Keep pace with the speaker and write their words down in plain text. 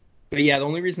But yeah, the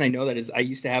only reason I know that is I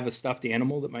used to have a stuffed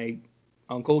animal that my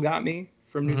uncle got me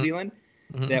from New Hmm. Zealand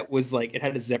Hmm. that was like it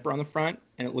had a zipper on the front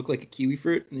and it looked like a kiwi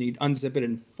fruit, and you'd unzip it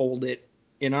and fold it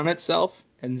in on itself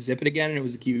and zip it again, and it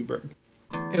was a kiwi bird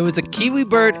It was a kiwi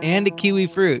bird and a kiwi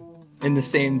fruit. in the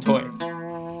same toy.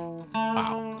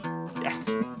 Wow. Yeah.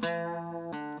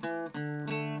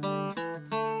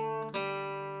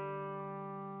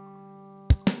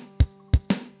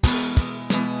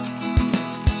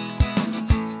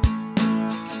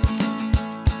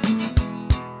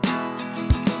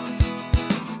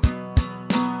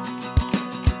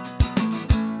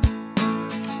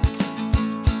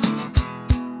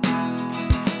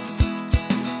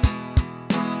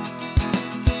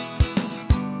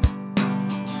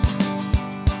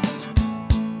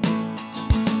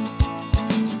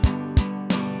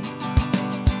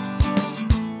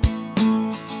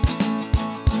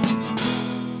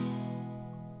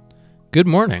 Good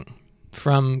morning.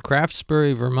 From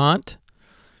Craftsbury, Vermont,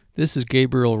 this is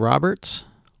Gabriel Roberts.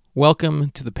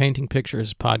 Welcome to the Painting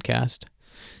Pictures podcast.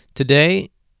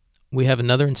 Today, we have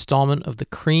another installment of The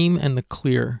Cream and the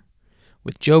Clear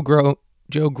with Joe Gruen,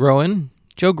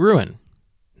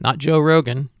 not Joe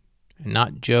Rogan, and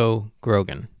not Joe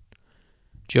Grogan.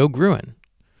 Joe Gruen,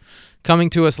 coming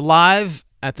to us live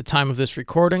at the time of this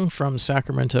recording from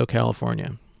Sacramento,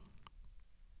 California.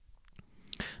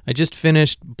 I just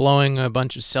finished blowing a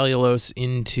bunch of cellulose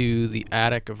into the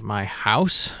attic of my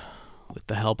house with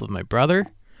the help of my brother.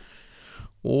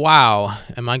 Wow,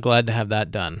 am I glad to have that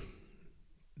done.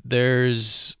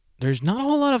 There's not a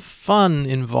whole lot of fun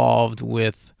involved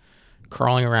with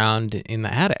crawling around in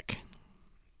the attic.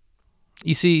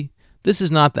 You see, this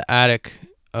is not the attic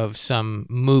of some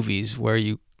movies where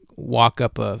you walk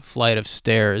up a flight of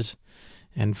stairs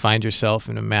and find yourself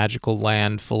in a magical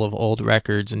land full of old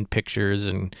records and pictures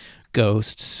and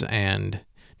ghosts and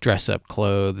dress up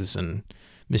clothes and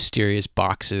mysterious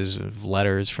boxes of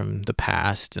letters from the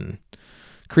past and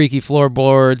creaky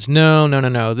floorboards. No, no, no,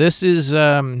 no. This is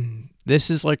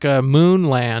like a moon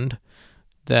land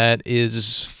that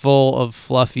is full of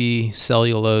fluffy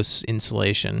cellulose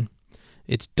insulation.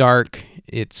 It's dark,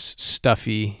 it's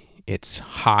stuffy, it's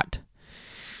hot,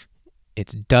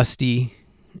 it's dusty,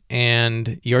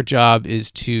 and your job is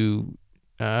to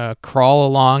crawl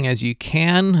along as you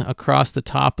can across the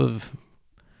top of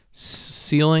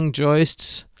ceiling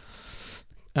joists,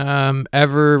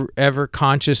 ever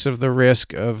conscious of the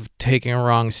risk of taking a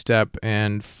wrong step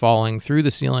and falling through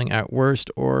the ceiling at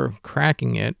worst, or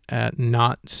cracking it at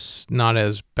not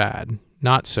as bad,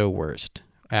 not so worst,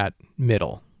 at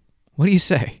middle. What do you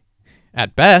say?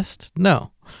 At best,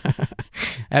 no.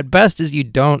 At best is you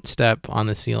don't step on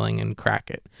the ceiling and crack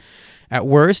it. At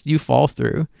worst, you fall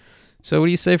through. So what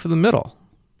do you say for the middle?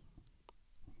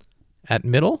 At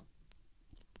middle?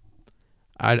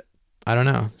 I, I don't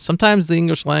know. Sometimes the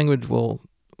English language will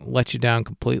let you down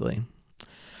completely.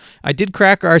 I did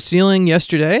crack our ceiling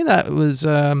yesterday. That was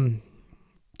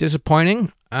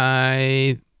disappointing.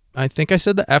 I think I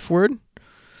said the F word.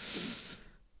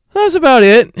 That was about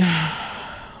it.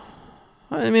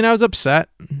 I mean, I was upset.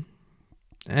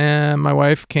 And my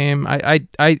wife came. I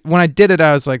when I did it,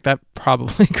 I was like, that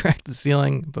probably cracked the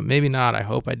ceiling, but maybe not. I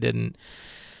hope I didn't.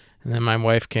 And then my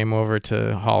wife came over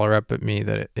to holler up at me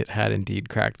that it had indeed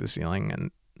cracked the ceiling,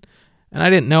 and I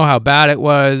didn't know how bad it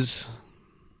was.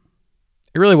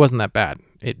 It really wasn't that bad.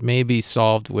 It may be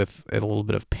solved with a little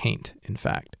bit of paint, in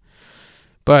fact.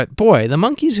 But boy, the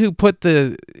monkeys who put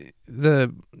the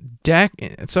deck,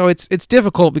 so it's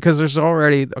difficult because there's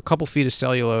already a couple feet of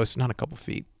cellulose, not a couple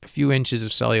feet, a few inches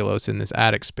of cellulose in this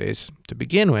attic space to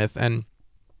begin with, and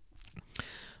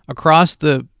across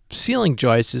the ceiling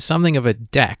joist is something of a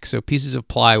deck, so pieces of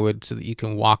plywood so that you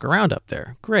can walk around up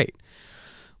there. Great.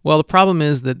 Well, the problem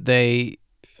is that they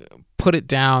put it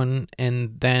down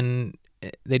and then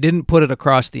they didn't put it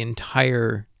across the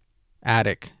entire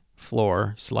attic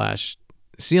floor slash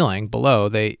ceiling below.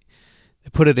 They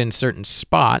put it in certain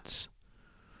spots,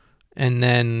 and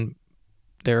then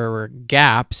there were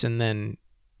gaps, and then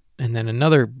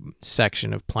another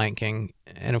section of planking,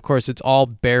 and of course it's all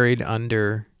buried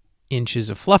under inches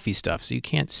of fluffy stuff, so you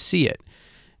can't see it.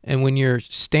 And when you're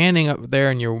standing up there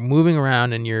and you're moving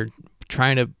around and you're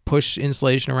trying to push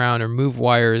insulation around or move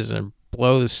wires and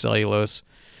blow the cellulose,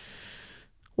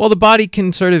 well, the body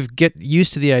can sort of get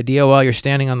used to the idea while you're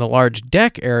standing on the large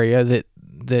deck area that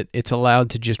it's allowed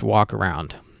to just walk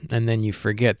around, and then you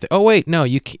forget that, oh wait, no,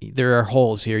 there are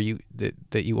holes here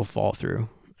that you will fall through.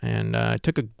 And I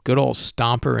took a good old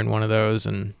stomper in one of those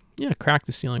and yeah, cracked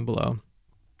the ceiling below,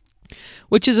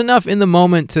 which is enough in the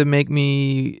moment to make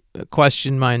me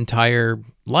question my entire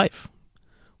life.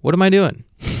 What am I doing?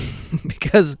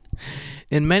 because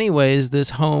in many ways this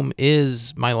home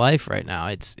is my life right now.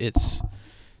 It's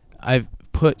I've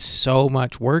put so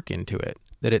much work into it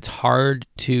that it's hard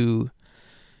to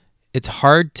it's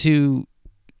hard to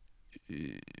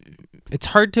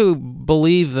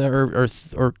believe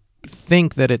or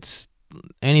think that it's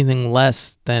anything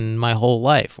less than my whole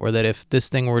life, or that if this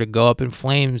thing were to go up in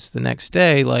flames the next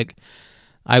day, like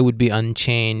I would be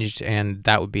unchanged and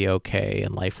that would be okay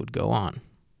and life would go on.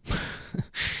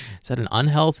 Is that an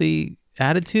unhealthy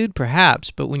attitude?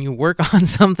 Perhaps, but when you work on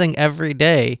something every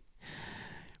day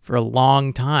for a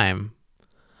long time,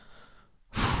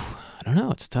 I don't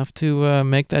know. It's tough to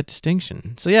make that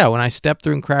distinction. So yeah, when I step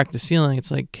through and crack the ceiling,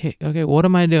 it's like, okay, what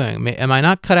am I doing? Am I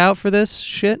not cut out for this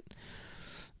shit?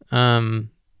 Um,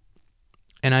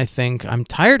 and I think I'm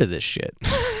tired of this shit.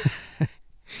 I'm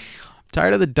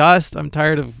tired of the dust. I'm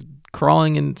tired of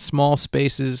crawling in small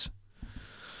spaces.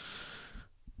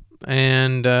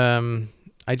 And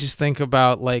I just think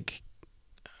about like,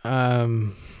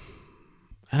 um,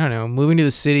 I don't know, moving to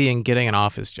the city and getting an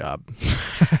office job.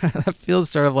 That feels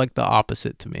sort of like the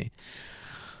opposite to me.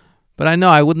 But I know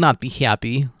I would not be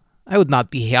happy. I would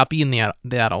not be happy in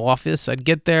that office. I'd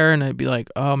get there and I'd be like,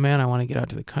 oh man, I want to get out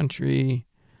to the country.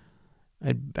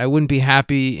 I wouldn't be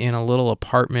happy in a little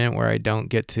apartment where I don't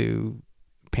get to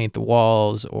paint the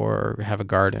walls or have a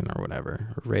garden or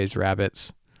whatever, or raise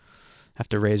rabbits. Have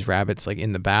to raise rabbits like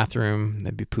in the bathroom.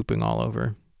 They'd be pooping all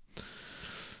over.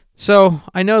 So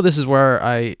I know this is where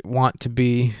I want to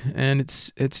be, and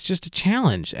it's just a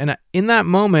challenge. And in that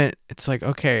moment, it's like,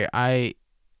 okay, I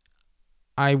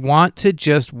want to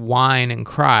just whine and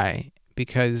cry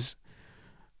because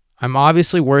I'm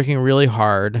obviously working really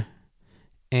hard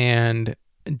and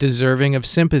deserving of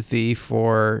sympathy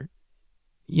for,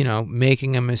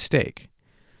 making a mistake.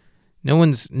 No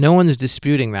one's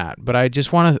disputing that, but I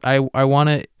just want to I want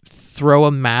to throw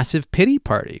a massive pity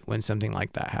party when something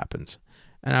like that happens.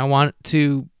 And I want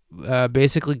to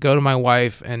basically go to my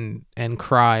wife and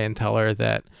cry and tell her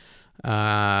that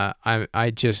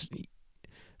I just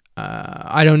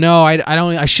I don't know. I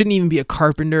don't. I shouldn't even be a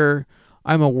carpenter.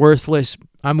 I'm a worthless.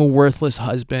 I'm a worthless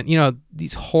husband.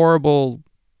 These horrible,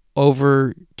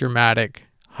 over dramatic,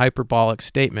 hyperbolic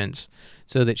statements,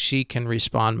 so that she can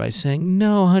respond by saying,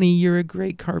 "No, honey, you're a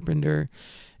great carpenter,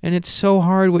 and it's so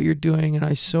hard what you're doing, and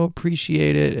I so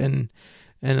appreciate it." And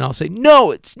I'll say, "No,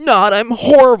 it's not. I'm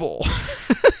horrible,"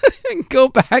 and go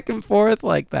back and forth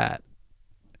like that.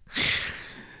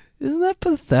 Isn't that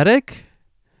pathetic?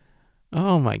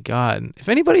 Oh my god. If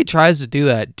anybody tries to do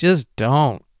that, just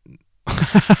don't.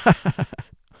 I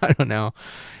don't know.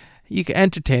 You can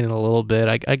entertain it a little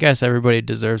bit. I guess everybody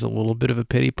deserves a little bit of a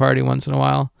pity party once in a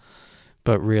while.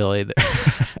 But really,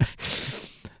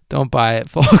 don't buy it,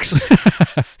 folks.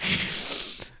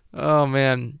 Oh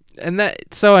man. And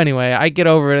so anyway, I get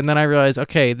over it and then I realize,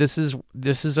 okay, this is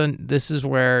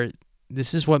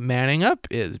what manning up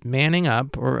is. Manning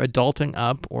up or adulting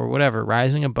up or whatever,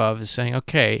 rising above is saying,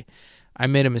 okay, I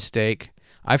made a mistake.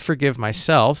 I forgive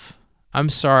myself. I'm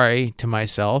sorry to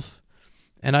myself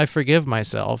and I forgive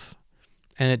myself.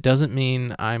 And it doesn't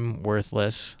mean I'm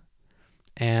worthless.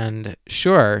 And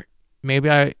sure, maybe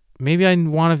I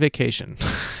want a vacation.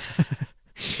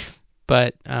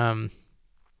 But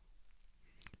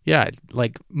yeah,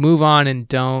 like move on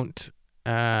and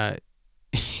uh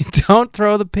don't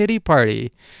throw the pity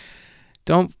party.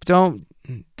 Don't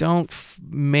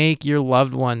make your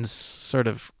loved ones sort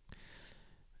of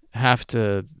have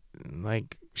to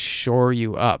like shore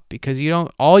you up, because you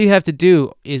don't all you have to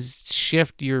do is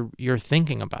shift your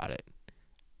thinking about it.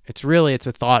 It's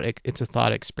a thought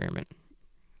experiment.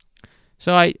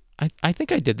 So I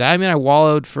think I did that. I mean, I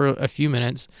wallowed for a few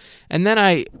minutes, and then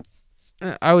I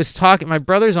was talking. My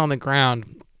brother's on the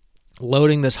ground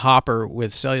loading this hopper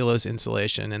with cellulose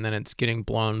insulation, and then it's getting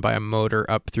blown by a motor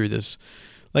up through this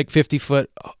like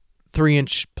 50-foot,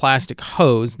 3-inch plastic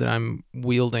hose that I'm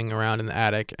wielding around in the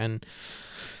attic. And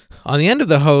on the end of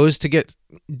the hose, to get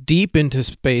deep into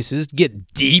spaces,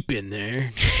 get deep in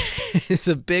there, is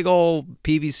a big old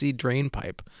PVC drain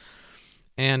pipe.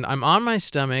 And I'm on my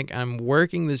stomach. I'm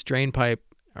working this drain pipe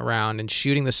around and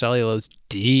shooting the cellulose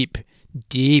deep,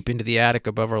 deep into the attic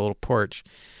above our little porch.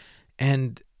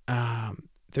 And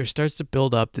there starts to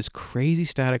build up this crazy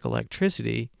static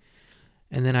electricity.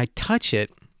 And then I touch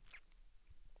it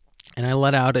and I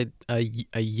let out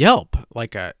a yelp,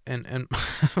 like and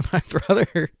my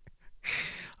brother.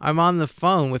 I'm on the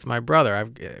phone with my brother.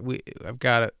 I've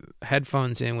got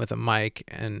headphones in with a mic,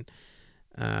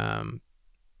 um,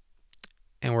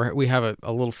 and we have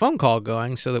a little phone call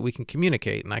going so that we can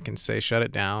communicate, and I can say shut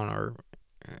it down or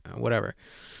whatever.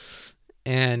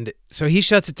 And so he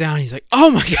shuts it down. He's like, "Oh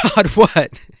my god,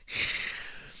 what?"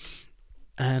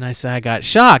 And I said, "I got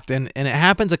shocked." And it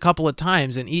happens a couple of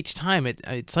times, and each time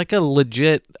it's like a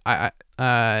legit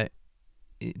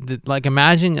like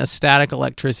imagine a static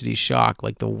electricity shock,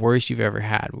 like the worst you've ever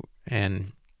had.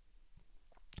 And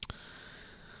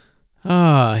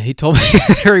he told me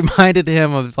it reminded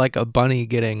him of like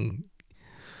getting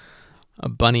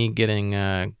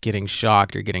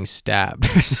shocked or getting stabbed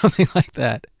or something like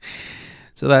that.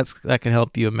 So that can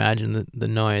help you imagine the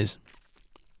noise.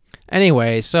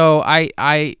 Anyway, so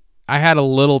I had a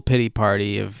little pity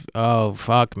party of, oh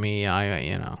fuck me,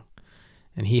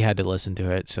 and he had to listen to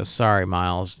it. So sorry,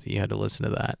 Miles, you had to listen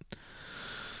to that.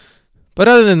 But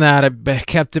other than that, I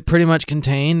kept it pretty much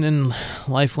contained, and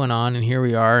life went on, and here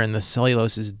we are, and the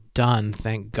cellulose is done,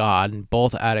 thank God, in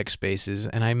both attic spaces.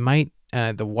 And I might,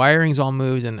 the wiring's all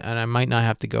moved, and I might not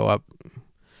have to go up.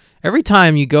 Every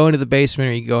time you go into the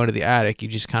basement or you go into the attic, you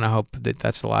just kind of hope that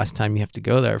that's the last time you have to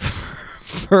go there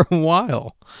for a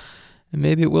while. And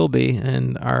maybe it will be,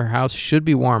 and our house should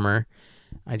be warmer.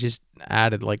 I just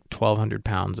added like 1,200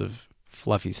 pounds of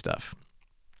fluffy stuff.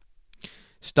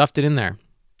 Stuffed it in there.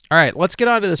 All right, let's get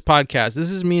on to this podcast.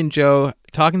 This is me and Joe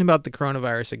talking about the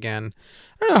coronavirus again.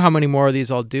 I don't know how many more of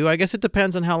these I'll do. I guess it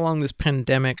depends on how long this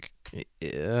pandemic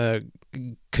uh,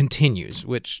 continues,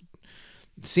 which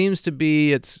seems to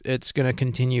be it's going to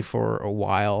continue for a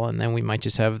while, and then we might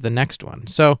just have the next one.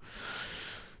 So,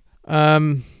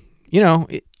 um, you know,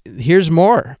 here's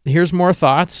more. Here's more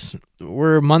thoughts.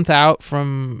 We're a month out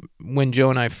from when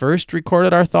Joe and I first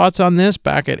recorded our thoughts on this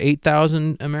back at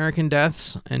 8,000 American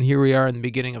deaths, and here we are in the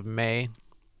beginning of May.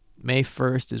 May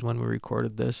 1st is when we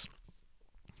recorded this,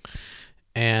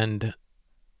 and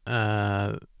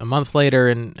a month later,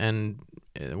 and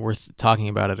we're talking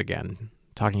about it again,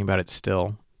 talking about it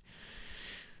still,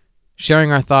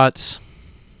 sharing our thoughts.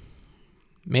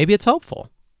 Maybe it's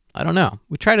helpful. I don't know.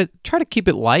 We try to keep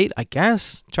it light, I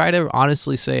guess. Try to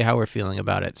honestly say how we're feeling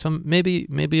about it. So maybe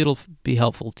it'll be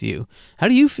helpful to you. How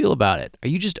do you feel about it? Are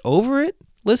you just over it,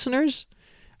 listeners?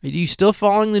 Are you still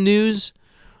following the news?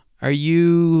 Are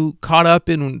you caught up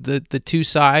in the two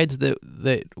sides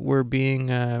that were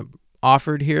being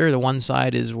offered here? The one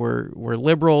side is we're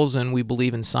liberals and we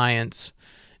believe in science,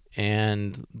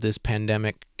 and this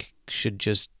pandemic should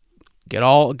just get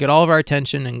all of our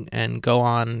attention and go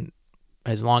on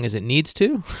as long as it needs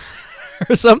to,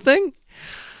 or something.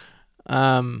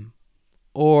 Um,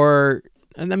 or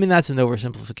and I mean that's an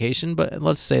oversimplification, but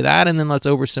let's say that, and then let's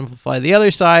oversimplify the other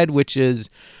side, which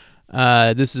is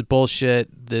this is bullshit.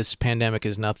 This pandemic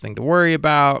is nothing to worry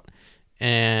about,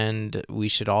 and we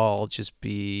should all just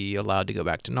be allowed to go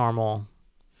back to normal.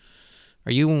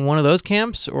 Are you in one of those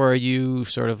camps, or are you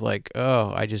sort of like,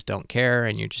 oh, I just don't care,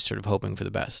 and you're just sort of hoping for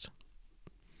the best?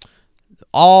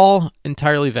 All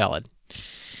entirely valid.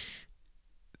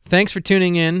 Thanks for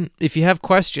tuning in. If you have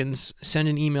questions, send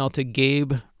an email to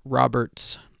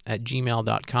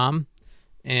gaberoberts@gmail.com.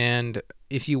 And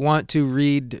if you want to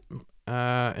read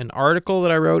an article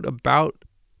that I wrote about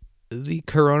the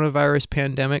coronavirus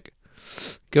pandemic,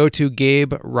 go to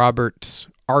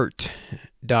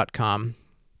gaberobertsart.com.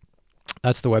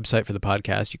 That's the website for the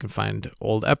podcast. You can find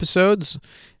old episodes,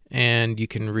 and you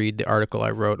can read the article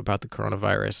I wrote about the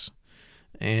coronavirus.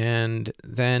 And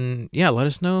then, yeah, let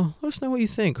us know. Let us know what you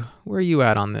think. Where are you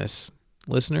at on this,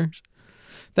 listeners?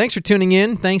 Thanks for tuning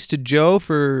in. Thanks to Joe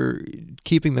for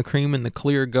keeping the cream and the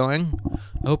clear going.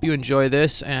 I hope you enjoy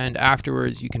this, and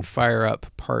afterwards you can fire up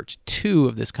part 2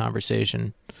 of this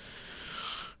conversation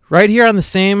right here on the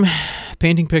same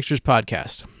Painting Pictures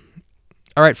podcast.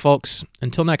 All right, folks,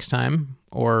 until next time,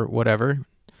 or whatever,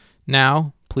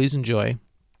 now please enjoy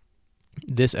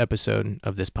this episode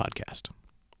of this podcast.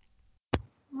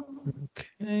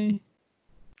 Okay.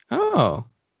 Oh,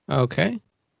 okay.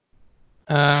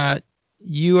 Uh,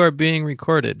 you are being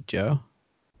recorded, Joe.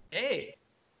 Hey.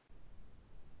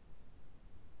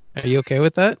 Are you okay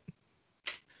with that?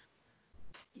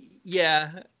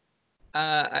 Yeah.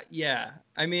 Yeah.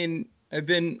 I mean, I've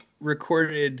been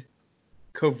recorded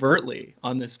covertly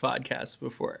on this podcast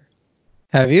before.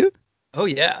 Have you? Oh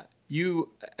yeah.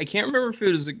 I can't remember if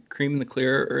it was the Cream and the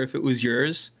Clear or if it was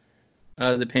yours,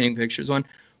 the Painting Pictures one,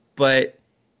 but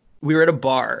we were at a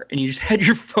bar and you just had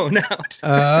your phone out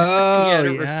and you Oh, had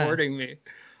it yeah. recording me.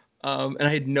 And I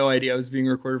had no idea I was being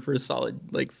recorded for a solid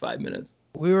like 5 minutes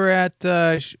We were at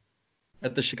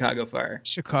at the Chicago Fire.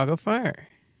 Chicago Fire.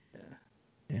 Yeah.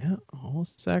 Yeah,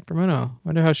 almost Sacramento.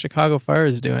 Wonder how Chicago Fire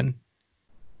is doing.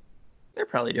 They're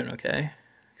probably doing okay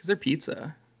because they're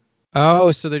pizza.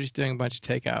 Oh, so they're just doing a bunch of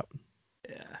takeout.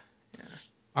 Yeah. Yeah.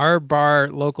 Our bar,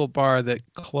 local bar that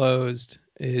closed,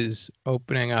 is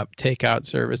opening up takeout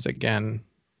service again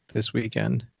this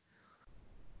weekend,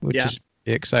 which is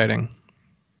exciting.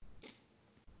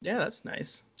 Yeah, that's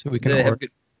nice. So we Do can they order. have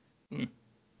good?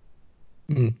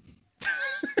 Mm.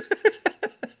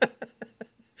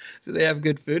 Do they have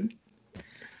good food?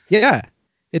 Yeah,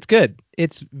 it's good.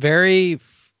 It's very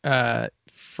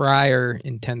fryer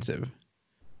intensive.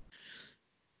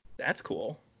 That's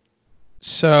cool.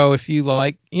 So if you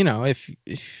like, if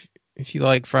you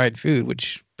like fried food,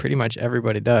 which pretty much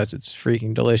everybody does, it's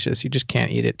freaking delicious. You just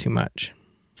can't eat it too much.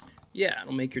 Yeah,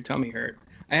 it'll make your tummy hurt.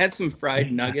 I had some fried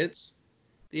Yeah. nuggets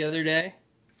the other day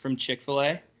from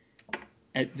Chick-fil-A.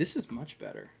 And this is much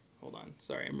better. Hold on.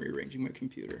 Sorry, I'm rearranging my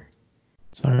computer.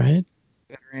 It's all right.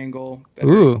 Better angle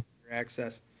Ooh, for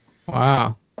access.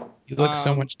 wow. You look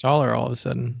so Um, much taller all of a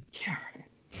sudden. yeah.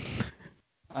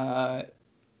 Uh,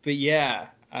 but yeah,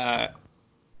 I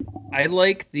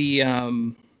like the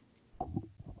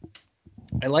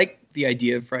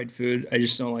idea of fried food. I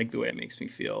just don't like the way it makes me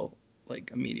feel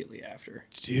like immediately after.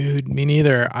 Dude, me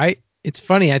neither. It's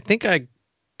funny. I think I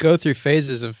go through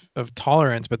phases of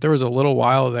tolerance, but there was a little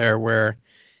while there where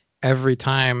every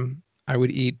time I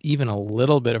would eat even a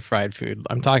little bit of fried food,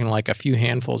 I'm talking like a few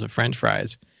handfuls of French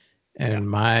fries, Yeah. and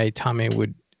my tummy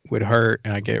would hurt,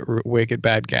 and I get wicked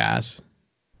bad gas.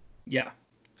 Yeah.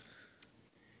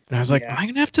 And I was like, Yeah. "Am I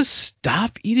gonna have to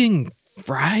stop eating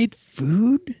fried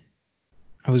food?"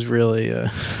 I was really Well,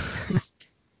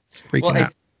 freaking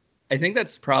out. I think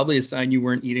that's probably a sign you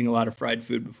weren't eating a lot of fried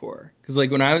food before. Because like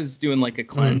when I was doing like a Mm.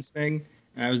 cleanse thing,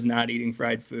 and I was not eating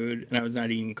fried food and I was not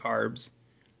eating carbs,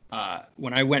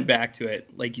 when I went back to it,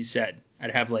 like you said,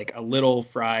 I'd have like a little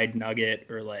fried nugget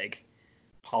or like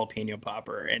jalapeno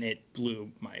popper, and it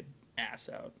blew my ass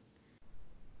out.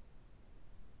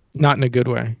 Not in a good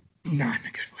way. Not in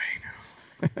a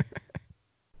good way,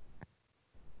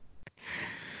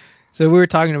 So we were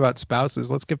talking about spouses.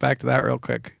 Let's get back to that real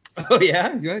quick. no. Oh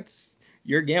yeah, it's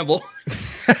your gamble.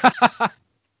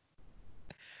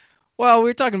 Well, we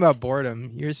were talking about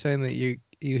boredom. You were saying that you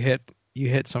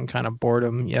hit some kind of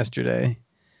boredom yesterday.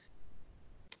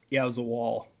 Yeah, it was a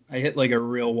wall. I hit like a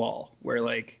real wall where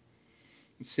like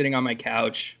I'm sitting on my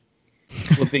couch,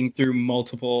 flipping through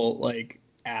multiple like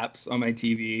apps on my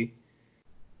TV,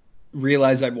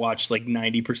 realized I'd watched like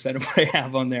 90% of what I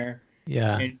have on there,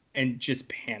 Yeah. and just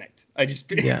panicked. I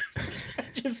just Yeah.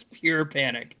 just pure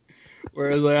panic.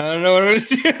 Where I was like, I don't know what I'm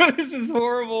gonna do. This is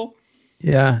horrible.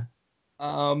 Yeah.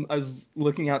 I was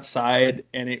looking outside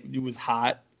and it was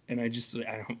hot, and I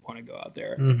don't want to go out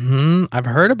there. I've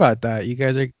heard about that. You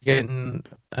guys are getting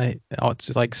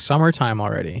it's like summertime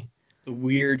already. It's a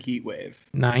weird heat wave.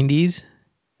 90s.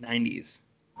 90s.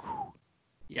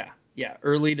 Yeah, yeah,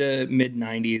 early to mid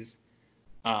 90s,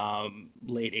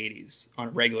 late 80s on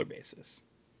a regular basis.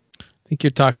 I think you're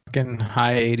talking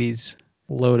high 80s,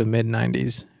 low to mid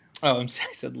 90s. Oh, I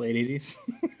said late 80s.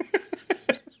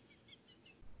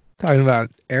 Talking about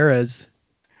eras.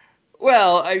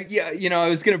 Well, I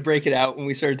was gonna break it out when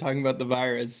we started talking about the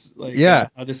virus, like Yeah.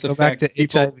 how this Go back to affects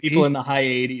people HIV. in the high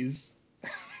 80s.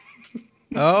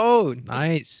 Oh,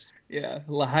 nice. Yeah,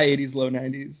 high 80s, low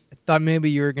 90s. I thought maybe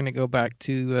you were going to go back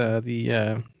to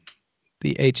the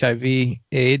HIV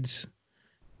AIDS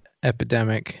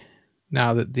epidemic.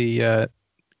 Now that the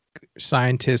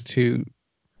scientist who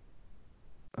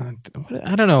I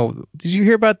don't know, did you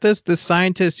hear about this? The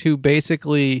scientist who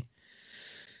basically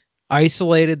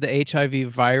isolated the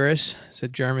HIV virus. It's a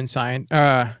German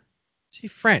scientist.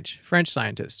 French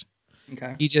scientist.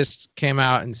 Okay. He just came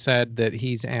out and said that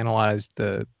he's analyzed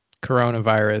the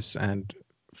coronavirus and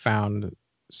found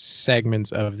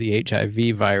segments of the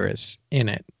HIV virus in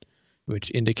it, which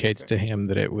indicates Okay. to him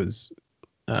that it was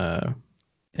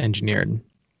engineered.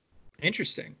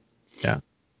 Interesting. Yeah.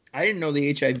 I didn't know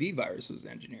the HIV virus was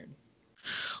engineered.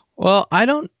 Well, I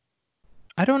don't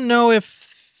know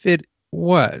if it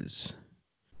was,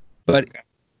 but Okay.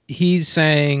 he's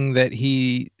saying that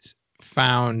he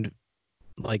found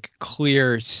like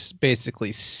clear,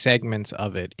 basically segments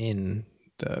of it in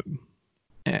the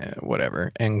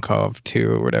whatever nCoV 2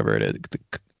 or whatever it is,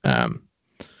 Yeah,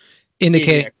 yeah,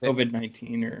 indicating that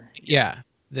COVID-19 or yeah. yeah,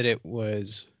 that it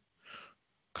was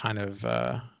kind of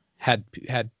had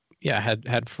had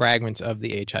had fragments of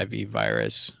the HIV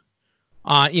virus.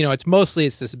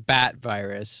 It's this bat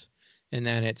virus, and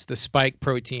then it's the spike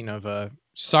protein of a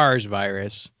SARS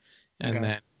virus, and Okay.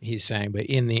 then he's saying, but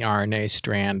in the RNA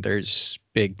strand, there's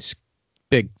big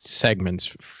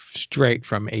segments straight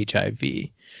from HIV.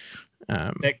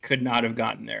 That could not have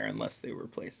gotten there unless they were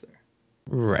placed there.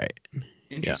 Right. Yeah.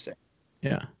 Interesting.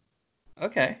 Yeah.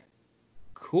 Okay.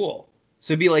 Cool.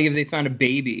 So it'd be like if they found a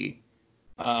baby,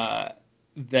 uh,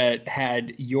 that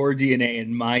had your DNA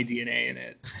and my DNA in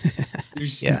it.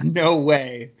 There's Yeah. no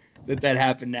way that that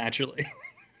happened naturally.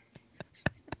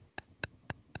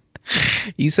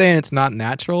 You saying it's not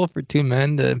natural for two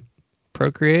men to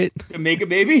procreate? To make a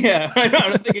baby, yeah, I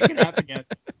don't think it can happen yet.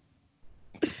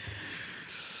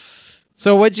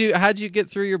 So how'd you get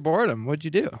through your boredom? What'd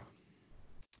you do?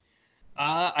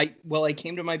 I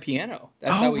came to my piano.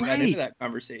 That's how Oh, we got into right. that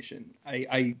conversation.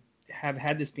 I have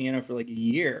had this piano for like a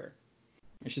year.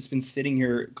 It's just been sitting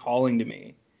here calling to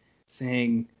me,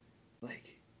 saying,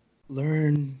 like,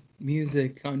 learn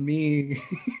music on me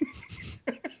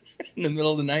in the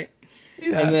middle of the night.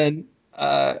 And Yeah. then,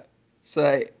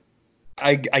 so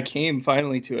I came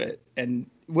finally to it. And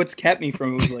what's kept me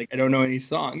from it was like, I don't know any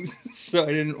songs. So I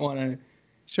didn't want to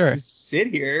Sure. just sit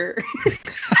here.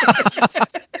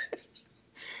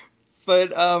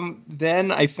 But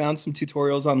then I found some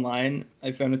tutorials online.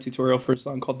 I found a tutorial for a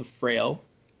song called "The Frail,"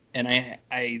 and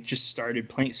I just started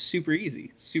playing. Super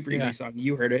easy Yeah. song.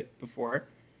 You heard it before.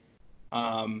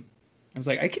 I was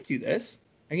like, I could do this.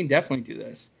 I can definitely do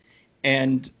this.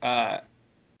 And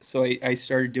so I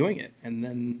started doing it, and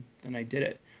then I did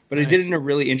it. But I did it Nice. in a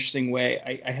really interesting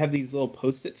way. I have these little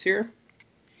post-its here,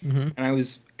 Mm-hmm. and I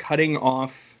was cutting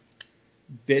off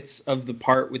bits of the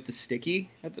part with the sticky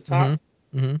at the Mm-hmm. top,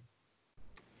 Mm-hmm.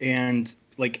 and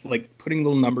like putting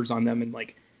little numbers on them and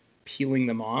like peeling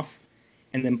them off,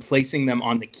 and then placing them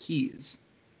on the keys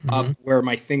Mm-hmm. up where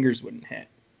my fingers wouldn't hit.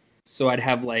 So I'd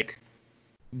have like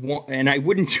one, and I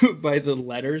wouldn't do it by the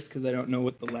letters because I don't know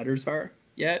what the letters are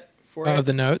yet for Of it.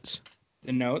 the notes.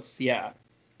 The notes, yeah,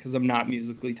 because I'm not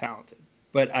musically talented.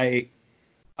 But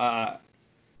uh,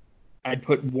 I'd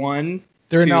put one,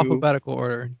 They're in two, alphabetical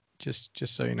order, just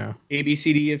so you know. A B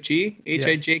C D F G H I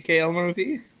Yes. J K L M N O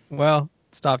P. Well,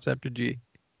 it stops after G,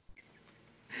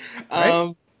 right?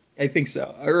 Um, I think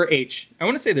so, or H. I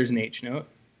want to say there's an H note,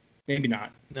 maybe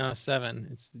not. No, 7.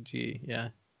 It's the G. Yeah.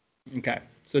 Okay,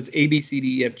 so it's A B C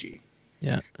D E F G.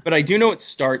 Yeah. But I do know it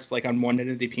starts like on one end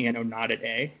of the piano, not at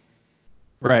A.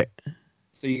 Right.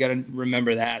 So you got to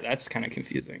remember that. That's kind of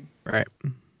confusing. Right.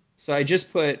 So I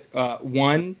just put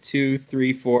 1, 2,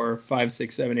 3, 4, 5,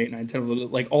 6, 7, 8, 9,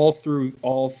 10, like all through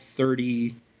all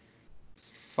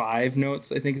 35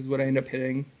 notes, I think is what I end up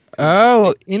hitting. Because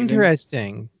Oh, even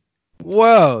interesting.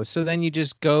 Whoa. So then you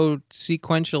just go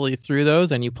sequentially through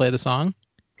those and you play the song?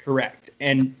 correct.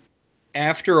 And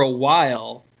after a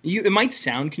while, it might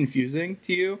sound confusing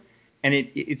to you, and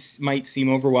it might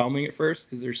seem overwhelming at first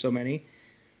because there's so many.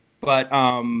 But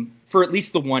for at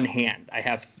least the one hand, I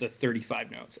have the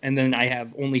 35 notes, and then I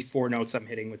have only 4 notes I'm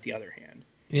hitting with the other hand,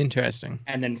 Interesting.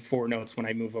 and then 4 notes when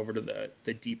I move over to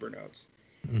the deeper notes.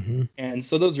 Mm-hmm. And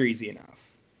so those are easy enough,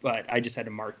 but I just had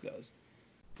to mark those.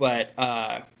 But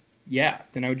yeah,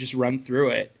 then I would just run through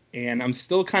it, and I'm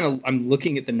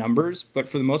looking at the numbers, but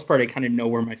for the most part, I kind of know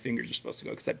where my fingers are supposed to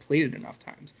go because I played it enough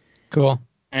times, Cool.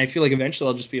 and I feel like eventually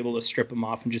I'll just be able to strip them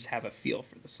off and just have a feel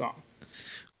for the song.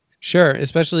 Sure,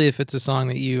 especially if it's a song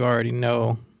that you already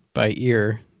know by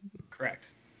ear. Correct.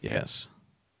 Yes.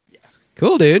 Yeah.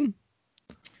 Cool, dude.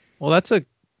 Well, that's a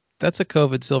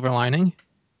COVID silver lining.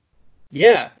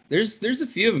 Yeah. There's a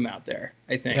few of them out there.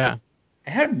 I think Yeah. I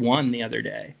had one the other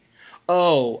day.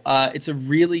 Oh, it's a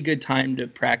really good time to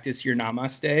practice your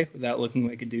namaste without looking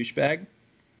like a douchebag.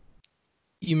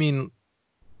 You mean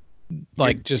Your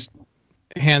like just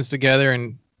hands together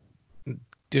and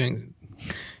doing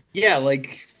Yeah,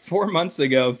 like 4 months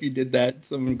ago, if you did that,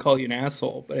 someone would call you an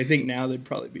asshole. But I think now they'd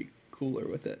probably be cooler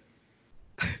with it.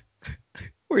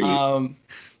 were you Um,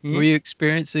 hmm? were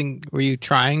you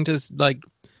trying to like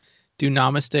do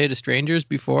namaste to strangers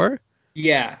before?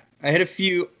 Yeah, I had a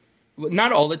few, well,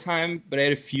 not all the time, but I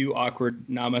had a few awkward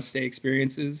namaste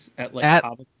experiences at like At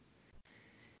kava.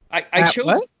 at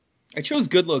what? I chose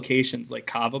good locations like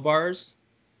kava bars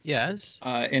Yes.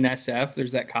 in SF.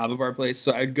 There's that kava bar place,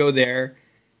 so I'd go there,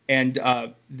 and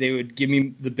they would give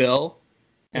me the bill,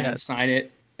 and I'd Yes. sign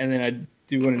it, and then I'd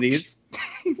do one of these,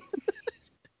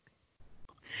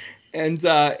 and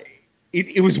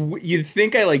it was you'd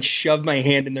think I like shoved my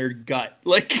hand in their gut,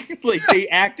 like they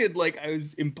acted like I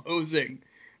was imposing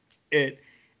it,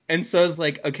 and so I was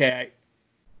like, okay,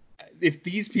 if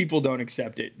these people don't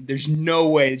accept it, there's no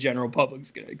way the general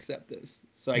public's gonna accept this.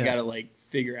 So I Yeah. gotta like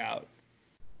figure out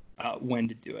when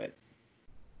to do it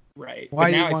right. But Why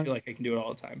do you now I want feel like I can do it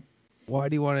all the time. why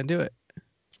do you want to do it?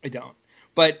 I don't,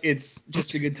 but it's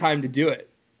just a good time to do it.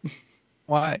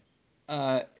 Why?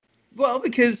 Uh, well,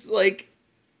 because like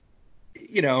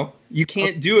you Okay.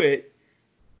 can't do it.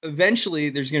 Eventually,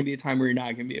 there's gonna be a time where you're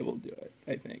not gonna be able to do it.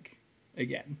 I think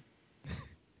again.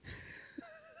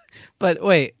 But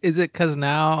wait, is it cuz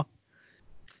now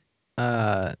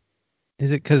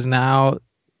Is it because now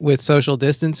with social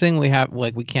distancing we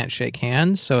can't shake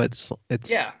hands, so it's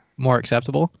Yeah. more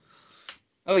acceptable?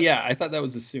 Oh yeah, I thought that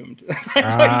was assumed. I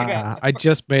thought you had that. I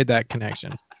just made that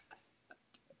connection.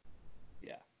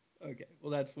 Yeah. Okay.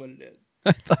 Well, that's what it is.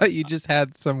 I thought you just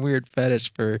had some weird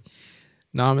fetish for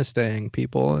namasteing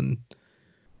people, and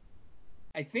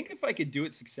I think if I could do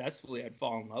it successfully, I'd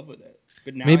fall in love with it.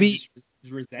 But now I maybe just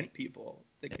resent people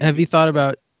that can have do you it thought successfully.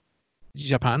 about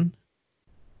Japan?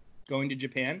 Going to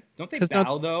Japan? Don't they Because don't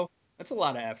bow though? That's a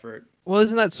lot of effort. well,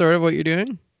 isn't that sort of what you're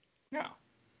doing? No.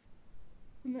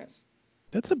 In this.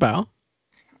 That's a bow, Not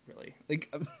really. Like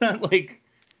I'm not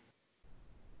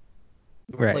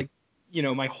right? like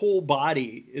my whole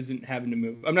body isn't having to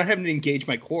move. I'm not having to engage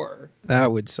my core.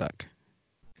 That would suck.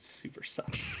 It super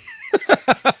sucks.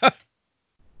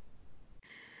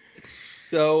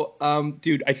 So,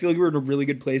 dude, I feel like we're in a really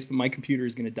good place, but my computer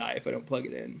is gonna die if I don't plug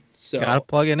it in. Gotta So,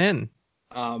 plug it in.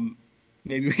 um,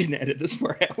 maybe we can edit this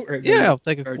part out where I go to Yeah,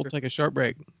 the we'll charger. take a short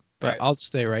break, All but right. I'll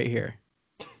stay right here.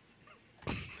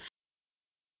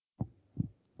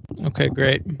 Okay,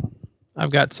 great.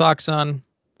 I've got socks on.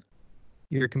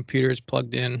 Your computer's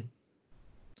plugged in.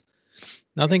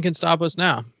 Nothing can stop us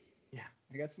now. Yeah,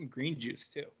 I got some green juice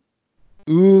too.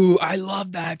 Ooh, I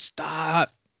love that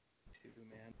stuff. Too,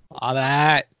 man. All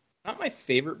that. Not my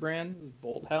favorite brand is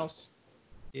Bolt House.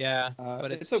 Yeah,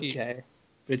 but it's It's cheap. okay,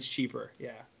 but it's cheaper.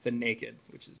 Yeah, than Naked,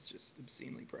 which is just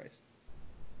obscenely priced.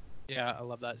 Yeah, I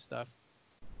love that stuff.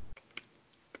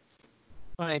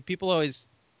 Funny, people always.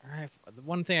 The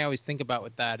one thing I always think about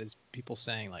with that is people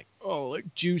saying like, "Oh,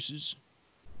 like juices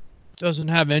doesn't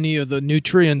have any of the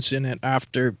nutrients in it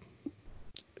after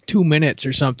 2 minutes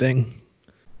or something."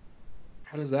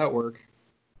 How does that work?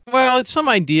 Well, it's some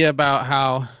idea about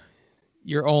how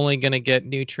you're only gonna get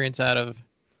nutrients out of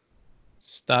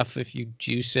stuff if you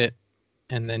juice it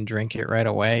and then drink it right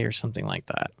away or something like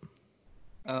that.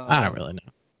 I don't Uh, really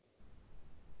know.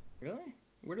 really?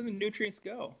 Where do the nutrients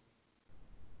go?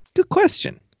 Good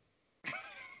question.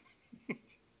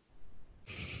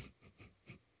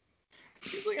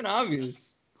 Seems like an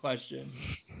obvious question.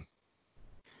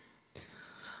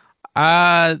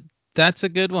 Uh that's a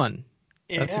good one.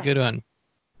 That's a Yeah. good one.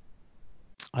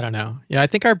 I don't know. Yeah, I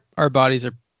think our bodies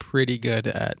are pretty good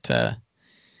at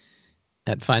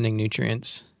finding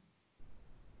nutrients.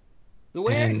 The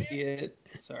way I And see it,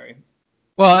 sorry. The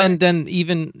well, way I, and then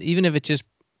even if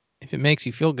it makes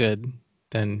you feel good,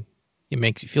 then it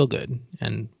makes you feel good.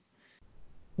 And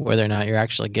whether or not you're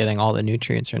actually getting all the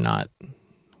nutrients or not,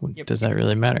 yeah, does that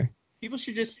really matter? people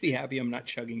should just be happy I'm not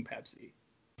chugging Pepsi.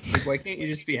 Like, why can't you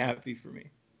just be happy for me?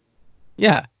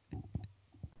 Yeah,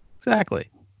 exactly.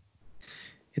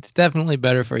 It's definitely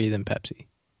better for you than Pepsi.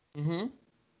 Mm-hmm.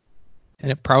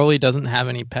 And it probably doesn't have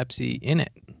any Pepsi in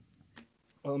it.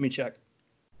 Well, let me check.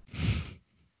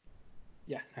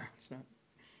 Yeah, no, it's not.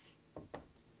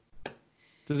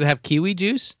 Does it have kiwi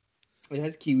juice? It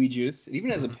has kiwi juice. It even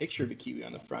has a picture of a kiwi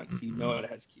on the front, so you know it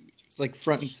has kiwi juice, like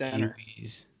front and center.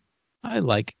 Kiwis. I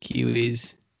like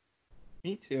kiwis.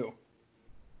 Me too.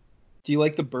 Do you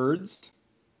like the birds?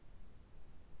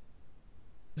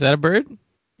 Is that a bird?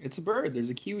 It's a bird. There's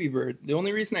a kiwi bird. The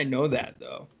only reason I know that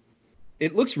though,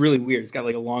 it looks really weird. It's got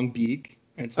like a long beak,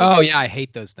 and it's like Oh yeah, I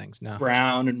hate those things. No.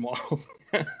 brown and waddles.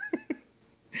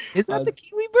 Is that uh, the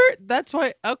kiwi bird? That's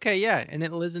why. Okay, yeah, and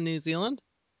it lives in New Zealand.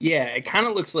 yeah, it kind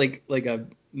of looks like a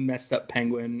messed up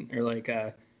penguin or like a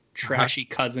Uh-huh. trashy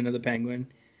cousin of the penguin.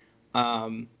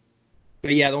 Um,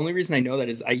 but yeah, the only reason I know that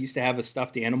is I used to have a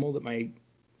stuffed animal that my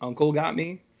uncle got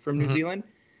me from New Hmm. Zealand.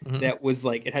 Hmm. That was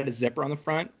like it had a zipper on the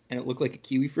front and it looked like a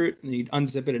kiwi fruit, and you'd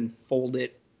unzip it and fold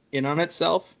it in on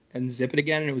itself and zip it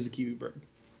again, and it was a kiwi bird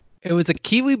It was a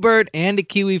kiwi bird and a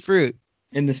kiwi fruit.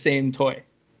 in the same toy.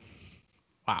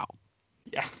 Wow.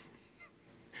 Yeah,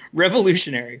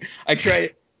 revolutionary. I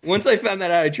tried once I found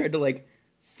that out. I tried to like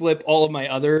flip all of my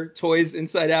other toys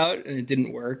inside out, and it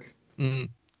didn't work. Mm.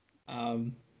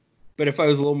 Um, but if I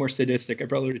was a little more sadistic, I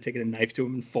probably would have taken a knife to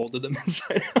them and folded them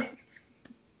inside out,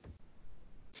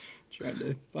 trying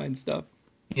to find stuff.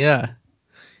 Yeah.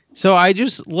 So I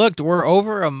just looked. We're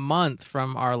over a month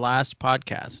from our last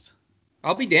podcast,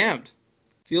 I'll be damned.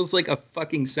 Feels like a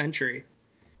fucking century.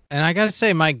 and I gotta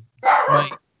say, my 10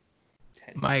 years.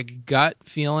 my gut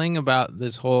feeling about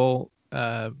this whole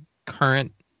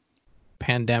current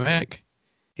pandemic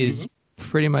Mm-hmm. is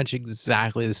pretty much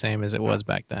exactly the same as it was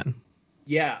back then.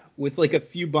 Yeah, with like a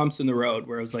few bumps in the road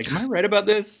where I was like, "Am I right about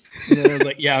this?" And then I was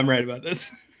like, "Yeah, I'm right about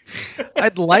this."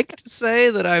 I'd like to say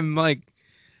that I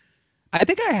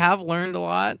think I have learned a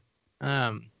lot.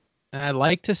 And I'd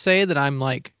like to say that I'm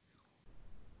like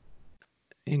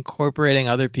incorporating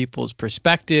other people's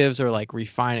perspectives or like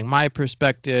refining my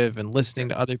perspective and listening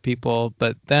to other people.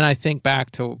 But then I think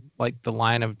back to like the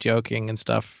line of joking and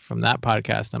stuff from that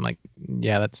podcast. I'm like,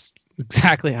 yeah, that's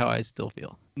exactly how I still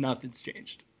feel. Nothing's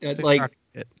changed.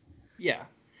 Yeah,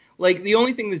 like the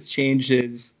only thing that's changed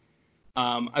is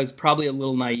I was probably a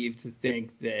little naive to think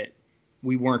that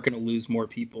we weren't going to lose more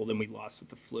people than we lost with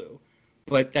the flu,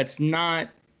 but that's not.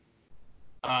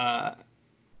 Uh,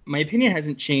 my opinion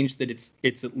hasn't changed that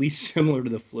it's at least similar to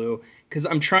the flu because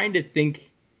I'm trying to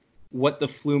think what the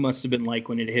flu must have been like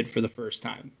when it hit for the first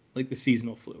time, like the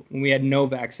seasonal flu, when we had no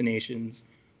vaccinations,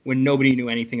 when nobody knew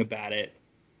anything about it.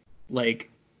 Like,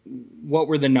 what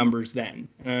were the numbers then?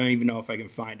 I don't even know if I can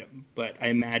find them, but I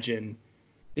imagine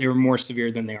they were more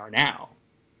severe than they are now.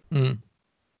 Mm.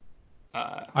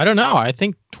 Uh, I don't know. I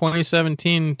think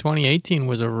 2017, 2018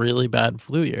 was a really bad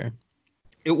flu year.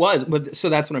 it was, but so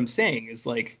that's what I'm saying is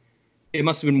like it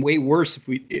must have been way worse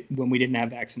when we didn't have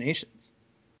vaccinations.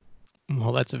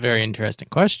 Well, that's a very interesting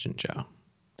question, Joe. I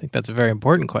think that's a very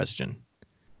important question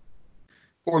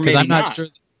Or because maybe not.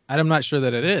 I'm not sure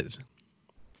that it is.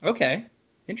 Okay,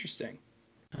 interesting.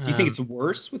 Do you think it's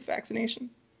worse with vaccination?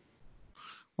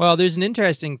 Well, there's an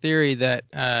interesting theory that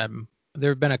there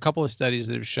have been a couple of studies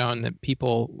that have shown that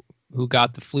people who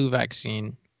got the flu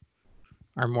vaccine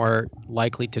are more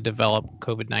likely to develop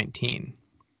COVID-19.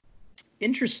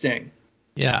 Interesting.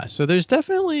 Yeah, so there's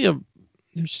definitely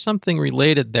there's something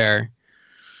related there.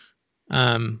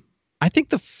 I think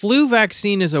the flu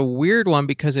vaccine is a weird one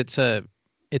because it's a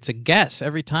guess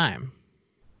every time,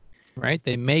 right?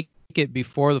 They make it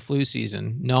before the flu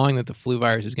season, knowing that the flu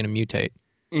virus is going to mutate.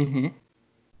 Mm-hmm.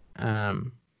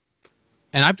 Um,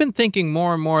 and I've been thinking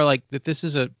more and more like that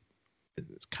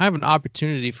it's kind of an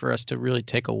opportunity for us to really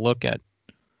take a look at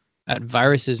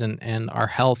viruses and our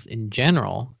health in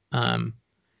general.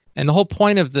 And the whole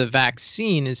point of the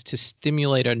vaccine is to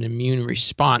stimulate an immune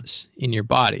response in your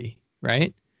body,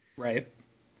 right? Right.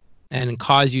 And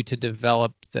cause you to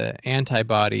develop the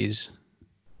antibodies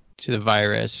to the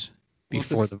virus Well,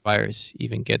 before the virus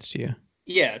even gets to you.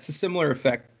 yeah, it's a similar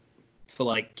effect to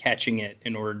like catching it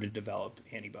in order to develop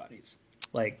antibodies,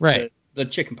 like Right, the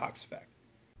chickenpox effect.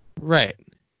 right.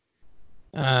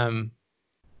 Um,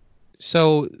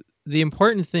 so the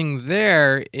important thing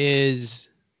there is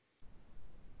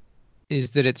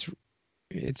that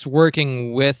it's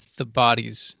working with the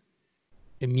body's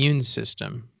immune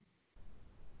system.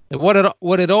 What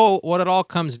it all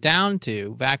comes down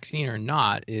to, vaccine or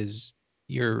not, is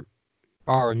your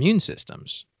our immune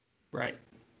systems. Right.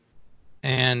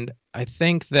 And I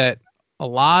think that a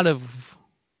lot of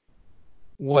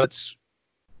what's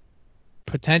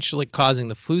potentially causing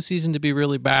the flu season to be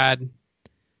really bad,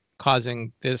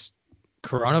 causing this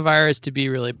coronavirus to be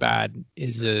really bad,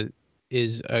 is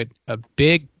a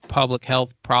big public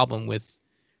health problem with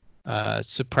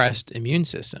suppressed immune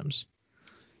systems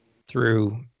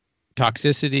through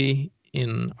toxicity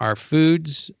in our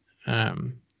foods,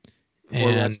 um, Poor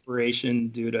and respiration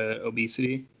due to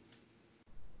obesity.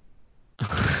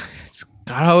 it's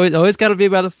always got to be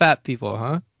about the fat people,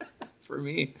 huh? For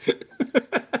me.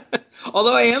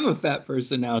 Although I am a fat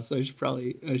person now, so I should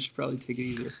probably take it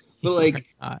easier. But You are like,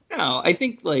 not. no, I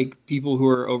think like people who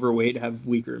are overweight have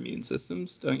weaker immune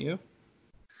systems, don't you?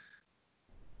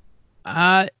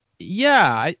 Uh,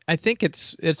 yeah, I think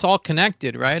it's all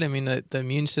connected, right? I mean, the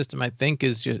immune system, I think,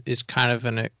 is kind of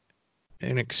an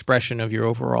expression of your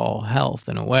overall health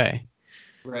in a way.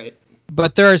 Right.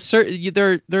 But there are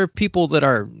there are people that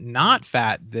are not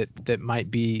fat that might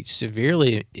be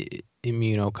severely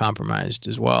immunocompromised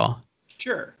as well.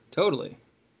 Sure. Totally.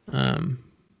 Um,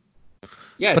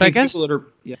 Yeah, I but I think people guess that are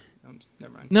yeah.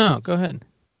 Never mind. no, go ahead.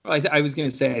 Well, I was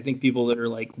gonna say I think people that are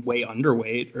like way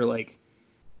underweight or like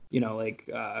like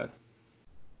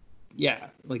yeah,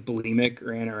 like bulimic or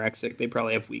anorexic, they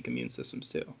probably have weak immune systems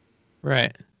too.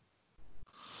 Right.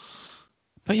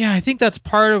 But yeah, I think that's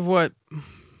part of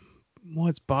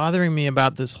what's bothering me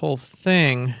about this whole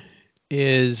thing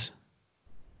is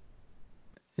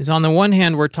is on the one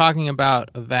hand we're talking about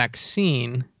a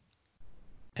vaccine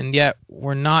and yet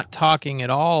we're not talking at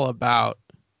all about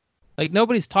like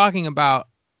nobody's talking about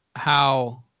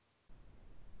how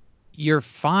you're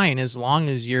fine as long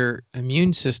as your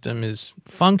immune system is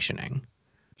functioning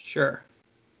Sure.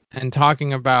 and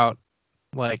talking about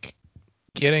like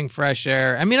getting fresh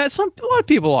air. I mean, a lot of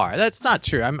people are. That's not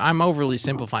true. I'm overly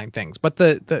simplifying things, but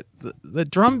the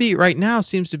drumbeat right now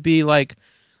seems to be like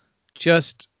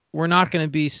just we're not going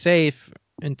to be safe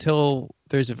until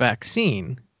there's a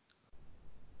vaccine.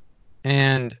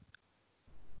 And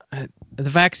the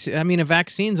vaccine, I mean, a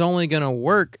vaccine's only going to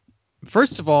work.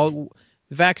 First of all,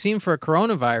 the vaccine for a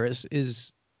coronavirus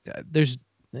is there's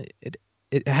it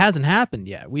it hasn't happened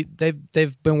yet.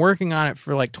 They've been working on it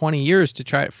for like 20 years to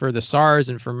try it for the SARS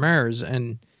and for MERS,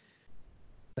 and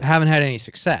haven't had any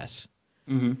success.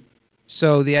 Mm-hmm.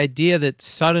 So the idea that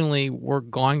suddenly we're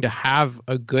going to have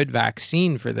a good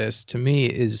vaccine for this, to me,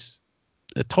 is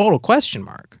a total question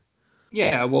mark.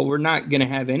 Yeah, well, we're not going to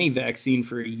have any vaccine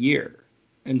for a year.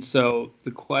 And so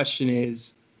the question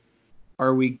is,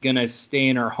 are we going to stay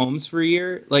in our homes for a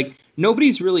year? Like,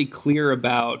 nobody's really clear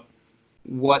about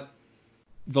what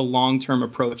the long-term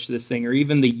approach to this thing or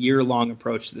even the year-long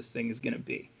approach to this thing is going to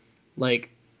be. Like,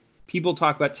 people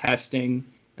talk about testing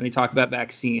and they talk about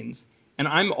vaccines. And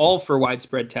I'm all for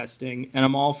widespread testing and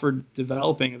I'm all for